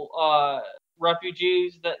real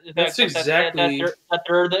refugees? That's exactly that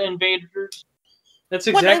they're the invaders. That's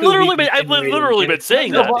exactly. I've literally been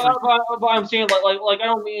saying that. But I'm saying like I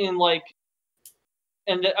don't mean like,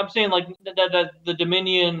 and I'm saying like that the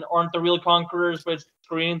Dominion aren't the real conquerors, but it's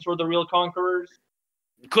Koreans who are the real conquerors.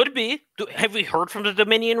 Could be. Have we heard from the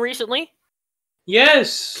Dominion recently?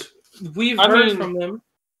 Yes, we've heard from them.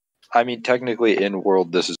 I mean, technically, in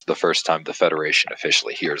world, this is the first time the Federation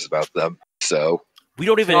officially hears about them. So we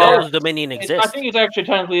don't even know the Dominion exists. I think it's actually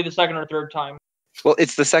technically the second or third time. Well,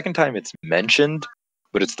 it's the second time it's mentioned,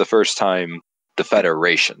 but it's the first time the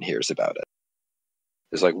Federation hears about it.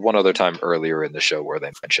 There's like one other time earlier in the show where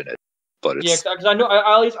they mention it, but it's because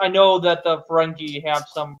I know that the Ferengi have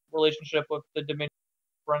some relationship with the Dominion.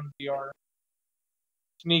 Ferengi are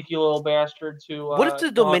sneaky little bastards who. What if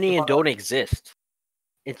the Dominion don't exist?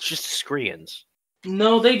 It's just Skreans.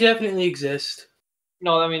 No, they definitely exist.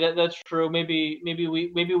 No, I mean that's true. Maybe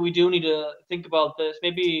we do need to think about this.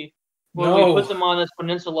 Maybe when we put them on this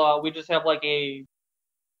peninsula, we just have like a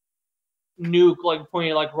nuke like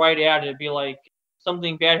pointed like right at it. Be like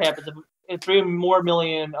something bad happens. If 3 more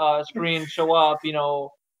million Skreans show up,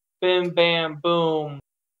 bim bam boom.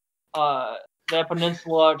 That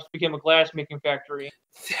peninsula just became a glass-making factory.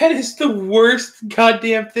 That is the worst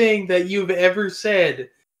goddamn thing that you've ever said.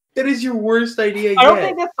 That is your worst idea yet. I don't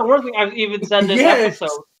think that's the worst thing I've even said this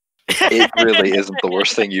episode. It really isn't the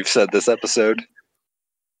worst thing you've said this episode.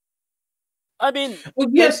 I mean, well,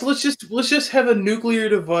 yes. Let's just have a nuclear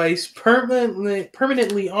device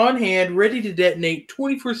permanently on hand, ready to detonate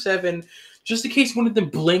 24/7, just in case one of them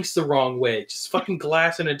blinks the wrong way. Just fucking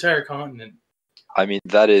glass an entire continent. I mean,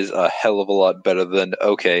 that is a hell of a lot better than,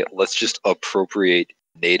 okay, let's just appropriate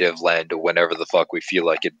native land whenever the fuck we feel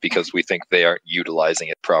like it because we think they aren't utilizing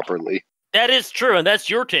it properly. That is true, and that's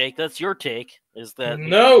your take. Is that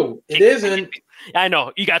no, it isn't. I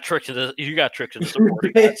know you got tricked into the support.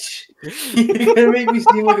 Bitch, you're gonna make me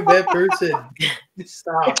seem like a bad person.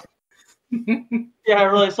 Stop. Yeah,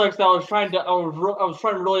 it really sucks. That I was trying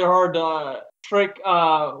really hard to trick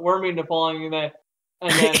Wormy into falling in that.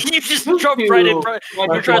 And then you just jumped right in front.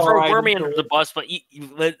 You're trying to throw Wormy under the bus, but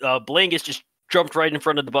Blangus just jumped right in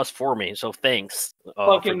front of the bus for me. So thanks.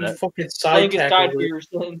 Fucking side died for your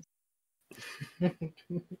sins.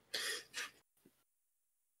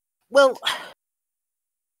 Well,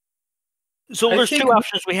 so there's two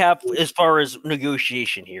options we have as far as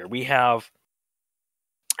negotiation here. We have.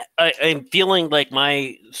 I'm feeling like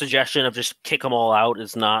my suggestion of just kick them all out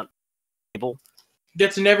is not able.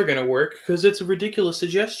 That's never going to work because it's a ridiculous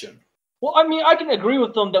suggestion. Well, I mean, I can agree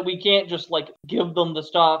with them that we can't just like give them the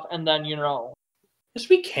stuff and then Yes,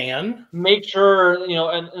 we can. make sure,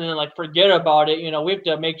 and then like forget about it. We have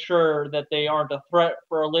to make sure that they aren't a threat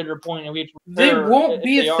for a later point, and we have to They prepare won't if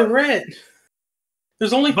be they a are. threat.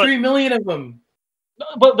 There's only 3 million of them.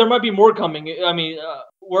 But there might be more coming. I mean,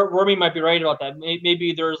 Wormy might be right about that.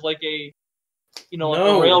 Maybe there's like a, like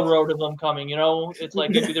a railroad of them coming. It's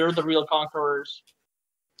like maybe they're the real conquerors.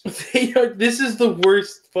 This is the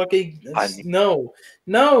worst fucking. No.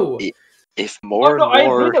 If more and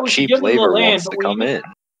more cheap labor wants to come in,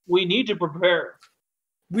 we need to prepare.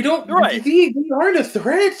 We don't. Right. They aren't a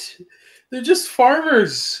threat. They're just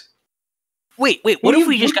farmers. Wait. What if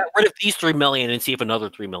we just got rid of these 3 million and see if another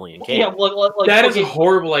 3 million came? Yeah, like that is a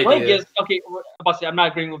horrible idea. I'm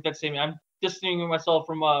not agreeing with that statement. I'm distancing myself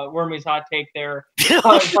from Wormy's hot take there.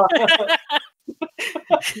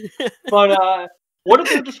 But what if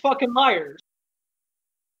they're just fucking liars?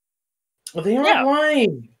 Well, they aren't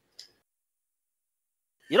lying.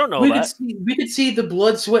 You don't know that. We could see the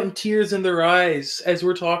blood, sweat, and tears in their eyes as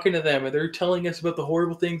we're talking to them, and they're telling us about the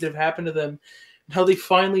horrible things that have happened to them, and how they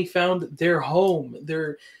finally found their home,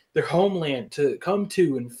 their homeland to come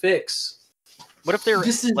to and fix. What if they're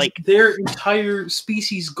this is like their entire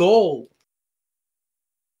species' goal?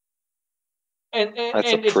 And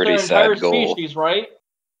that's a it's pretty their entire sad goal. Species, right?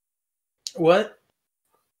 What?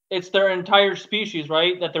 It's their entire species,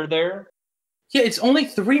 right? That they're there. Yeah, it's only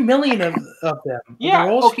 3 million of them. Yeah,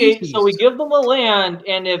 all okay, species. so we give them the land,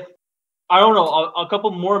 and if, I don't know, a couple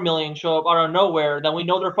more million show up out of nowhere, then we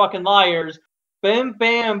know they're fucking liars. Bam,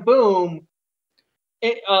 bam, boom.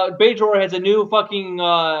 Bajor has a new fucking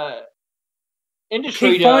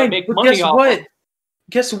industry to make money off.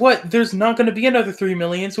 Guess what? There's not going to be another 3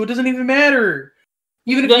 million, so it doesn't even matter.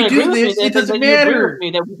 Even if you do this, it doesn't matter.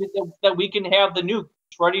 That we can have the nukes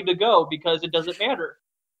ready to go because it doesn't matter.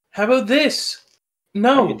 How about this?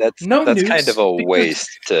 No, I mean, that's nukes, kind of a waste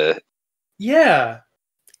to. Yeah,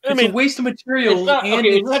 it's a waste of materials. It doesn't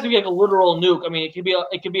have to be like a literal nuke. I mean, it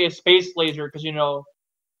could be a space laser because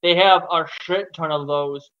they have a shit ton of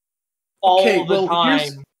those all the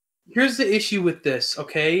time. Here's the issue with this.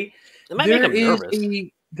 Okay, it might make them nervous.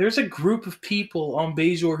 There's a group of people on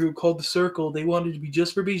Bajor who called the Circle. They wanted to be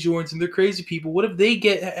just for Bajorans, and they're crazy people. What if they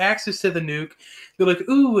get access to the nuke? They're like,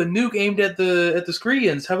 ooh, a nuke aimed at the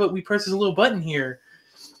Skreans. How about we press this little button here?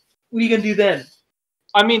 What are you gonna do then?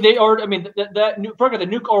 I mean, the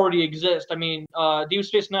nuke already exists. I mean, Deep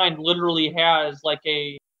Space Nine literally has like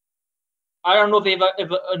I don't know if they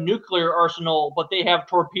have a nuclear arsenal, but they have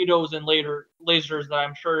torpedoes and lasers that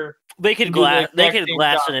I'm sure they could glass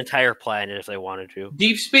an entire planet if they wanted to.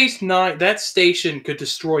 Deep Space Nine, that station could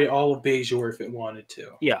destroy all of Bajor if it wanted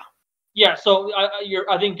to. Yeah. So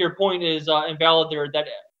I think your point is invalid there. That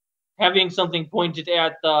having something pointed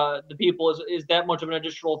at the people is that much of an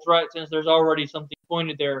additional threat since there's already something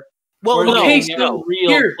pointed there. Well,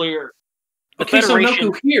 clear. Okay, so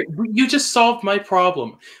Noku, here, you just solved my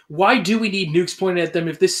problem. Why do we need nukes pointed at them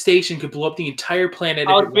if this station could blow up the entire planet?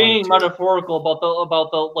 I was being metaphorical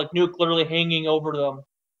about the like nuke literally hanging over them.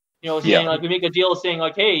 Saying like we make a deal saying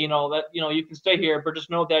like, hey, that you can stay here, but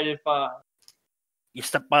just know that if you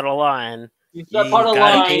step out of line,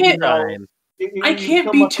 I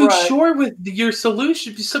can't be too sure with your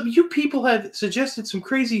solution. You people have suggested some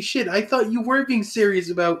crazy shit. I thought you were being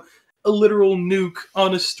serious about a literal nuke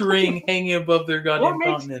on a string hanging above their goddamn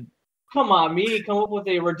continent. Come on, me come up with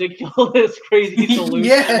a ridiculous, crazy solution.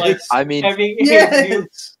 Yes. Like I mean, having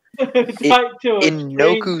yes. tied to a in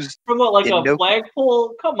Noku's from a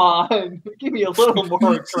flagpole. Come on, give me a little more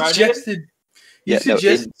credit. You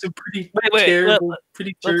suggested some pretty terrible,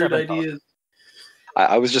 pretty turd ideas.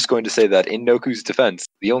 I was just going to say that in Noku's defense,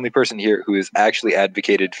 the only person here who has actually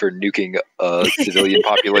advocated for nuking a civilian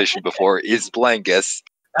population before is Blankus.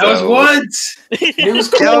 That was once. It was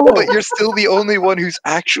cool. Yeah, but you're still the only one who's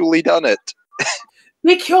actually done it.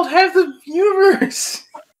 They killed half the universe.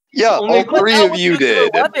 Yeah, all 3 of you did.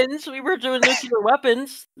 Weapons. We were doing nuclear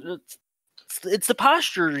weapons. It's the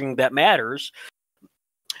posturing that matters.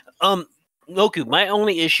 Noku, my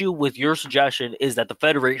only issue with your suggestion is that the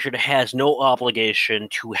Federation has no obligation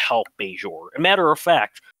to help Bajor. A matter of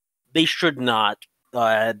fact, they should not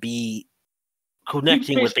be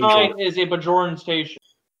connecting with Bajor. Deep Space Nine is a Bajoran station.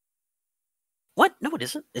 What? No, it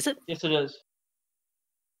isn't. Is it? Yes, it is.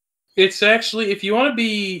 It's actually, if you want to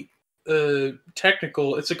be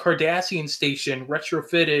technical, it's a Cardassian station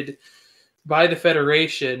retrofitted by the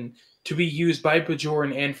Federation to be used by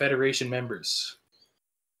Bajoran and Federation members.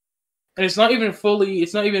 And it's not even fully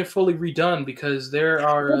redone because there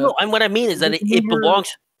are. No, and what I mean is that it belongs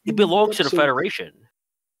to the Federation.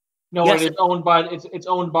 No, yes, it's owned by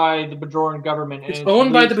the Bajoran government. It's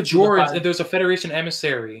owned by the Bajorans, and there's a Federation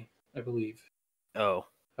emissary, I believe. Oh.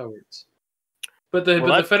 Howards. But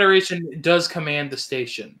the Federation does command the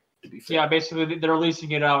station, to be fair. Yeah, basically they're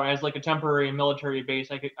leasing it out as like a temporary military base.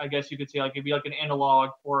 I guess you could say like it'd be like an analog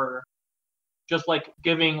for just like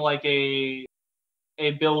giving like a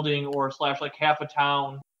building or / like half a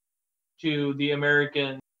town to the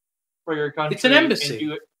American for your country. It's an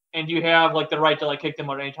embassy. And you have like the right to like kick them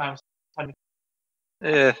out anytime.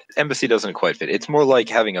 Embassy doesn't quite fit. It's more like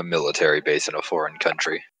having a military base in a foreign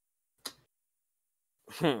country.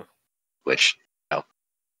 Which,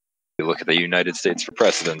 you look at the United States for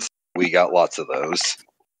precedence, we got lots of those.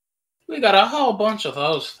 We got a whole bunch of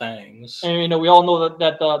those things. And we all know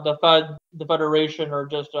that the Federation are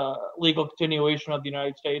just a legal continuation of the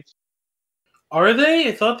United States. Are they?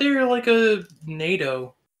 I thought they were like a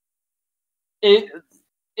NATO.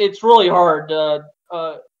 It's really hard.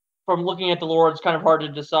 From looking at the lore, it's kind of hard to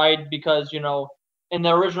decide because in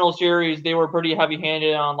the original series they were pretty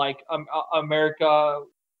heavy-handed on like America,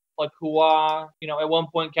 like Hua. At one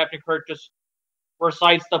point Captain Kirk just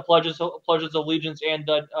recites the pledges of allegiance and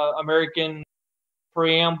the American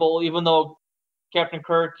preamble, even though Captain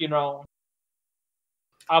Kirk,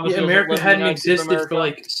 obviously America hadn't existed for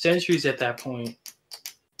like centuries at that point.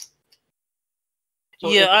 So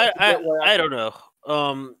I don't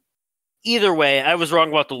know. Either way, I was wrong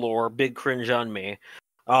about the lore. Big cringe on me.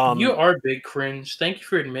 You are big cringe. Thank you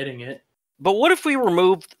for admitting it. But what if we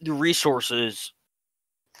removed the resources?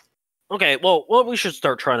 Okay, well, we should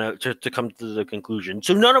start trying to come to the conclusion.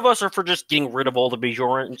 So none of us are for just getting rid of all the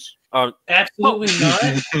Bajorans? Absolutely not.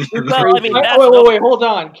 Well, I mean, wait, hold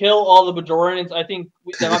on. Kill all the Bajorans? I think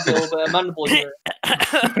that might be a little bit amendable here.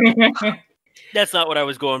 That's not what I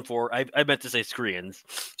was going for. I meant to say Skreans.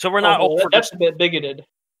 So we're not... That's a bit bigoted.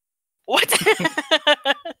 What?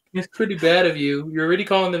 It's pretty bad of you. You're already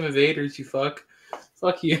calling them invaders, you fuck.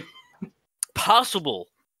 Fuck you. Possible.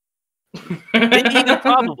 Maybe even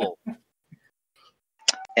probable.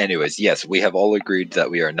 Anyways, yes, we have all agreed that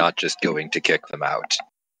we are not just going to kick them out.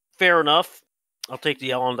 Fair enough. I'll take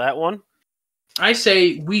the L on that one. I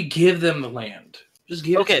say we give them the land. Just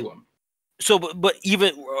give it to them. So, but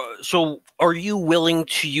even so, are you willing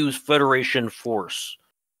to use Federation force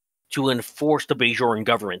to enforce the Bajoran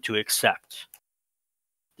government to accept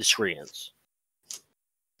the Skreans?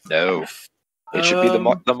 No. It should be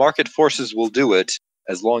the market forces will do it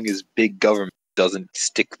as long as big government doesn't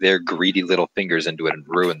stick their greedy little fingers into it and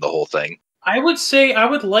ruin the whole thing. I would say I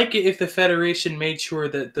would like it if the Federation made sure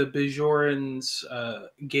that the Bajorans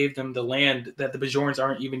gave them the land that the Bajorans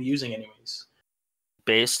aren't even using anyways.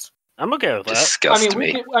 Based. I'm okay with that. Disgust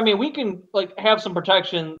me. We can like have some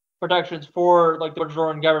protections for like the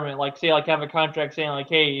Bajoran government, like say like have a contract saying like,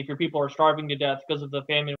 hey, if your people are starving to death because of the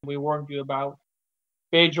famine we warned you about,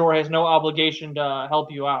 Bajor has no obligation to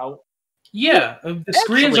help you out. Yeah, the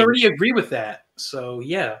Skreans already agree with that, so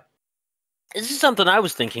yeah. This is something I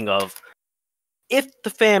was thinking of. If the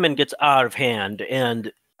famine gets out of hand,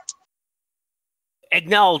 and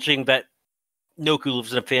acknowledging that Noku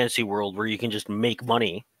lives in a fantasy world where you can just make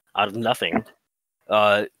money out of nothing.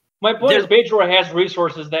 My point is Bajor has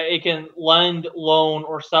resources that it can lend, loan,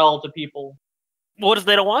 or sell to people. What if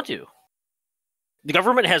they don't want to? The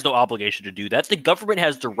government has no obligation to do that. The government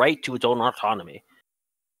has the right to its own autonomy.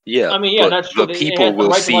 Yeah, that's true. The people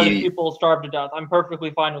will see. To let people starve to death. I'm perfectly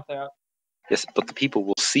fine with that. Yes, but the people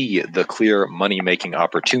will see the clear money-making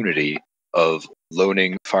opportunity of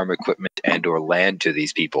loaning farm equipment and/or land to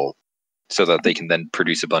these people, so that they can then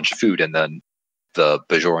produce a bunch of food, and then the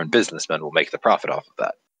Bajoran businessmen will make the profit off of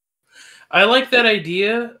that. I like that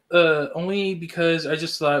idea, only because I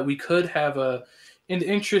just thought we could have in the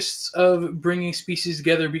interests of bringing species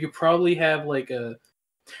together, we could probably have like a.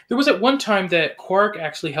 There was at one time that Quark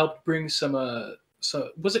actually helped bring some.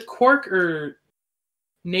 Was it Quark or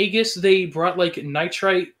Nagus? They brought like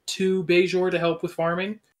nitrite to Bajor to help with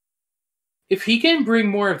farming. If he can bring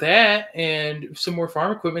more of that and some more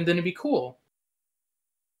farm equipment, then it'd be cool.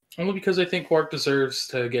 Only because I think Quark deserves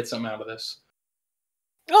to get something out of this.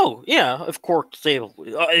 Oh yeah, if Quark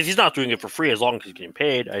if he's not doing it for free, as long as he's getting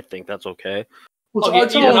paid, I think that's okay. Well, I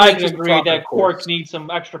can agree that Quark needs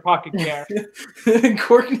some extra pocket cash.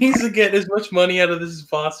 Quark needs to get as much money out of this as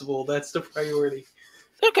possible. That's the priority.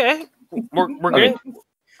 Okay, we're good.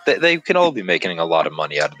 They can all be making a lot of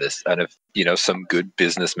money out of this, and if some good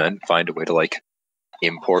businessmen find a way to like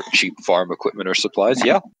import cheap farm equipment or supplies,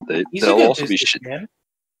 they'll also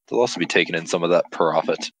be taking in some of that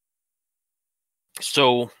profit.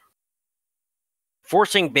 So,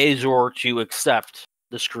 forcing Bajor to accept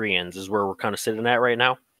the Skreans is where we're kind of sitting at right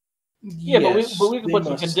now. Yeah, yes, but we can put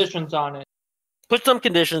some conditions on it. Put some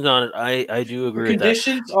conditions on it. I do agree with that.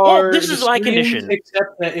 Conditions are this is my Syrians condition.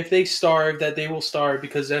 Except that if they starve, that they will starve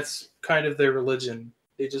because that's kind of their religion.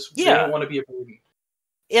 They don't want to be a burden.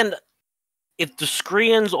 And if the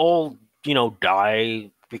Skreans all,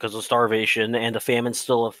 die because of starvation and the famine's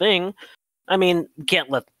still a thing, I mean, you can't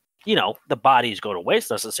let, the bodies go to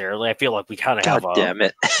waste necessarily. I feel like we kind of have God damn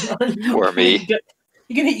it. For me.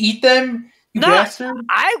 You're going to eat them, you bastard?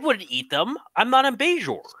 I wouldn't eat them. I'm not in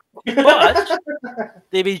Bajor. But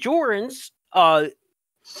the Bajorans,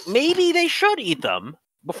 maybe they should eat them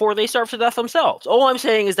before they starve to death themselves. All I'm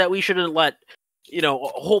saying is that we shouldn't let, a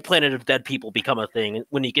whole planet of dead people become a thing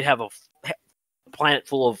when you could have a planet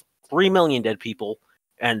full of 3 million dead people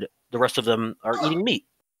and the rest of them are eating meat.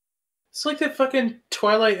 It's like that fucking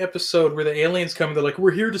Twilight episode where the aliens come and they're like,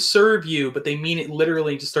 we're here to serve you, but they mean it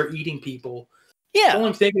literally to start eating people. Yeah. That's all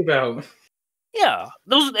I'm thinking about. Yeah.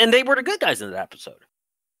 And they were the good guys in that episode.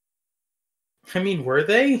 I mean, were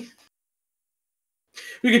they?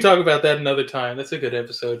 We can talk about that another time. That's a good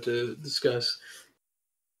episode to discuss.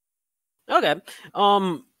 Okay.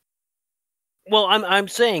 Well, I'm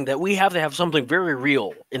saying that we have to have something very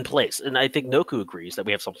real in place, and I think Noku agrees that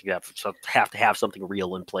we have to have something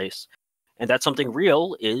real in place, and that something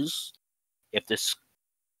real is if this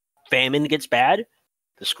famine gets bad,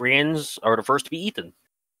 the Skreans are the first to be eaten.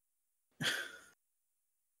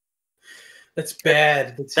 That's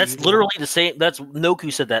bad. That's literally the same. That's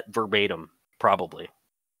Noku said that verbatim, probably.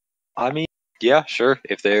 I mean, yeah, sure.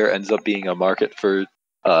 If there ends up being a market for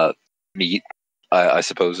meat, I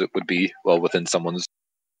suppose it would be within someone's.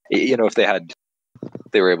 If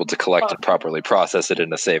they were able to collect and properly process it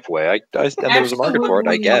in a safe way. And there was a market for it,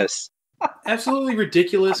 I guess. Absolutely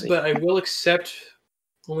ridiculous, but I will accept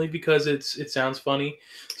only because it sounds funny.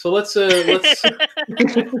 So let's recap.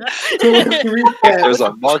 There's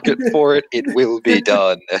a market for it. It will be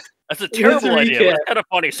done. That's a terrible idea. But it's kind of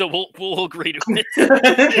funny, so we'll agree to it.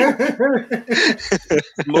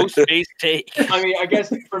 Most base take. I mean, I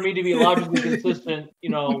guess for me to be logically consistent,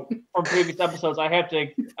 from previous episodes, I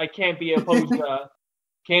can't be opposed to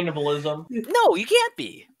cannibalism. No, you can't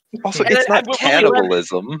be. Also, it's not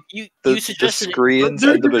cannibalism. You the suggested Skreans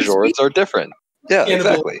and the Bajorans are different. Yeah,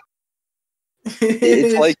 exactly.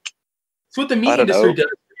 It's like it's what the meat industry does.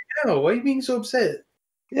 No, why are you being so upset?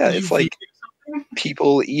 Yeah, it's like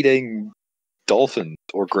people eating dolphins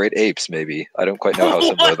or great apes, maybe. I don't quite know how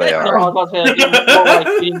similar they are.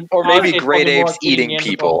 Or maybe great apes eating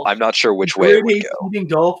people. I'm not sure which way it would go. Eating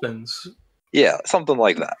dolphins. Yeah, something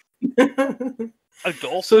like that. A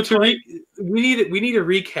dolphin. So we need a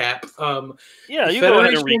recap. Yeah, you go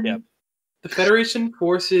ahead and recap. The Federation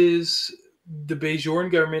forces the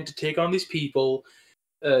Bajoran government to take on these people.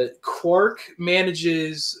 Quark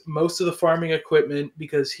manages most of the farming equipment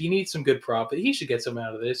because he needs some good profit. He should get some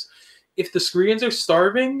out of this. If the Skreans are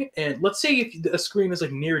starving, and let's say if a Skreen is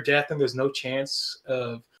like near death and there's no chance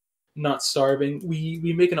of not starving,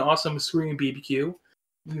 we make an awesome Skreen BBQ.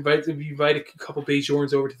 We invite a couple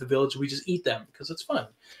Bajorans over to the village. We just eat them because it's fun.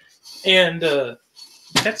 And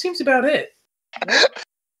that seems about it.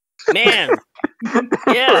 Man,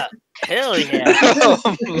 yeah, hell yeah.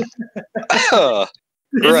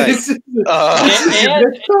 Right.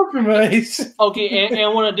 And compromise. Okay,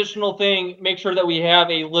 and one additional thing: make sure that we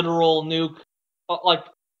have a literal nuke,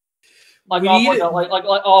 off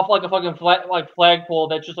a fucking flagpole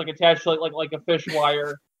that's just like attached to like a fish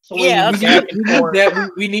wire. So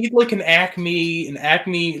we need like an Acme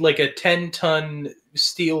like a 10-ton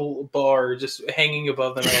steel bar just hanging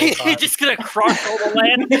above them. You're just gonna crush all the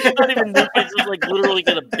land. Not even nuke, it's just like literally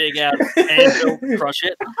get a big ass anvil, crush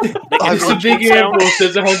it. It's a big anvil,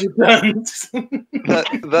 says 100 tons.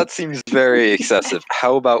 That seems very excessive.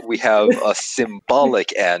 How about we have a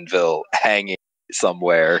symbolic anvil hanging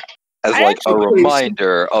somewhere as a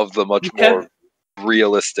reminder of the much more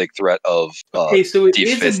realistic threat of so it Deep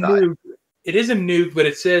is Space a Nine. nuke. It is a nuke, but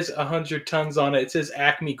it says 100 tons on it. It says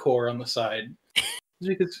Acme Core on the side.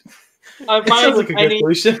 Because I'm it sounds like a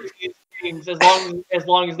good solution. As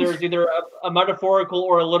long as there's either a metaphorical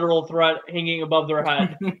or a literal threat hanging above their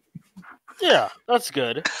head. Yeah, that's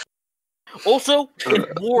good. Also, if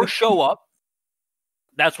more show up,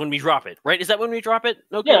 that's when we drop it, right? Is that when we drop it?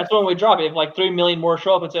 Okay. Yeah, that's when we drop it. If like 3 million more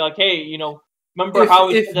show up and say like, hey, remember how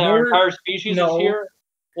our entire species is here?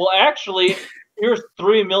 Well, actually, here's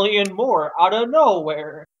 3 million more out of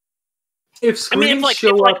nowhere. If Skreens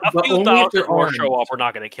show up, a few only if they're more armed. show up, we're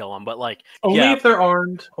not going to kill them. But only if they're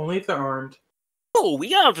armed. Only if they're armed. Oh, we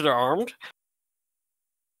got them if they're armed.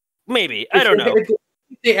 Maybe I don't know.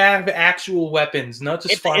 they have actual weapons, not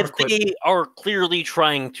just farm equipment. They are clearly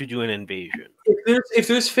trying to do an invasion. If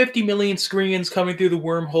there's 50 million screens coming through the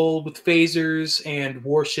wormhole with phasers and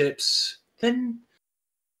warships, then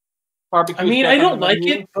Barbecue I mean, I don't like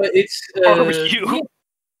it, but it's Barbecue. yeah.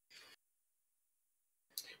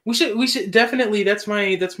 We should definitely. That's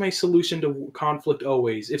my solution to conflict.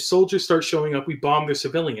 Always, if soldiers start showing up, we bomb their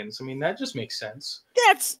civilians. I mean, that just makes sense.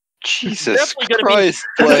 That's Jesus definitely Christ,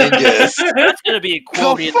 Blangus. that's going to be a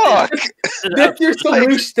quote. The fuck? That's your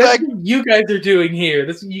solution. That's what you guys are doing here.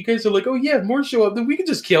 You guys are like, oh yeah, if more show up, then we can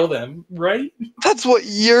just kill them, right? That's what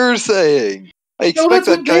you're saying. I expect that's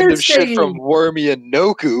that what kind they're of shit from saying. Wormy and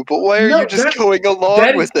Noku, but why are No, you just that- going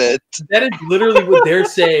along with it? That is literally what they're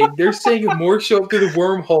saying. They're saying if more show up through the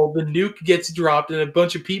wormhole, the nuke gets dropped and a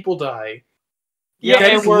bunch of people die. Yeah, that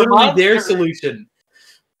and is we're literally their monsters. solution.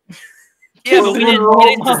 Yeah, but we didn't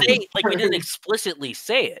Monsters. say like we didn't explicitly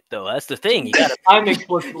say it though. That's the thing. You gotta. I'm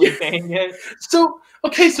explicitly saying it. So,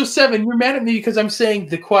 okay, so Seven, you're mad at me because I'm saying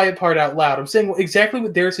the quiet part out loud. I'm saying exactly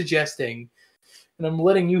what they're suggesting, and I'm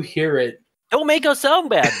letting you hear it. Don't make us sound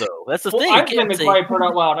bad though. That's the Well, thing. I'm saying the quiet part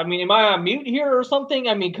out loud. I mean, am I on mute here or something?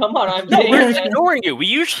 I mean, come on, I'm No, saying we're that. just ignoring you. We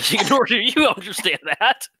usually ignore you. You understand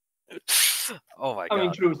that? Oh my god. I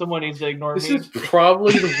mean, true. Someone needs to ignore This me. is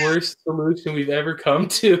probably the worst solution we've ever come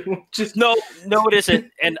to. Just No, it isn't.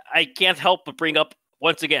 And I can't help but bring up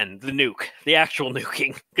once again the nuke, the actual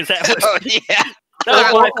nuking, because that was Oh, yeah.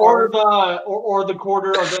 that was or the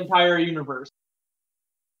quarter of the entire universe.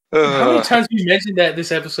 how many times have you mentioned that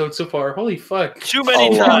this episode so far? Holy fuck! too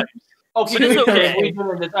many A lot. times. Okay, But it's so okay. we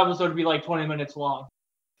did this episode to be like 20 minutes long.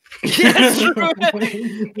 Yes, true.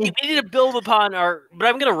 We need to build upon our. But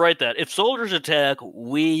I'm going to write that if soldiers attack,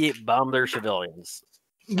 we bomb their civilians.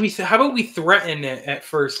 How about we threaten it at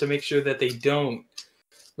first to make sure that they don't?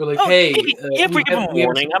 We're like, Oh, hey, if we give them a we have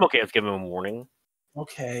warning, I'm okay with giving them a warning.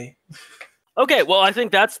 Okay. Okay, well, I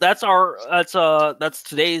think that's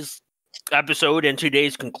today's episode and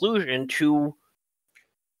today's conclusion to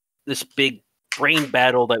this big brain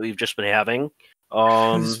battle that we've just been having.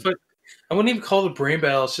 I wouldn't even call it a brain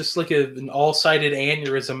battle. It's just like an all-sided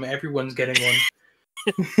aneurysm. Everyone's getting one.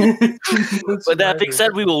 But that being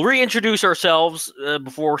said, we will reintroduce ourselves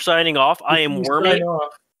before signing off. I am Wormy. Sign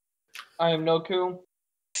off. I am Noku.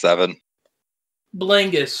 7.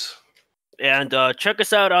 Blangus. And check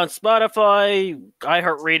us out on Spotify,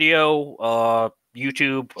 iHeartRadio,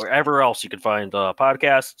 YouTube, or wherever else you can find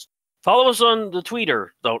podcasts. Follow us on the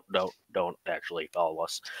Twitter. Don't actually follow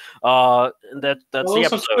us. That's Follow the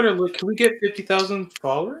us on episode. Twitter. Look, can we get 50,000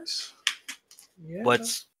 followers? Yeah.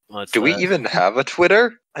 What's Do we even have a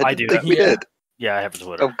Twitter? I didn't do. think we Yeah. did. Yeah, I have a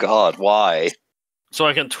Twitter. Oh god, why? So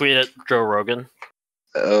I can tweet at Joe Rogan.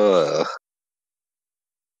 Ugh.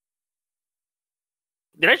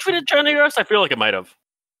 Did I tweet at Johnny Gross? I feel like I might have.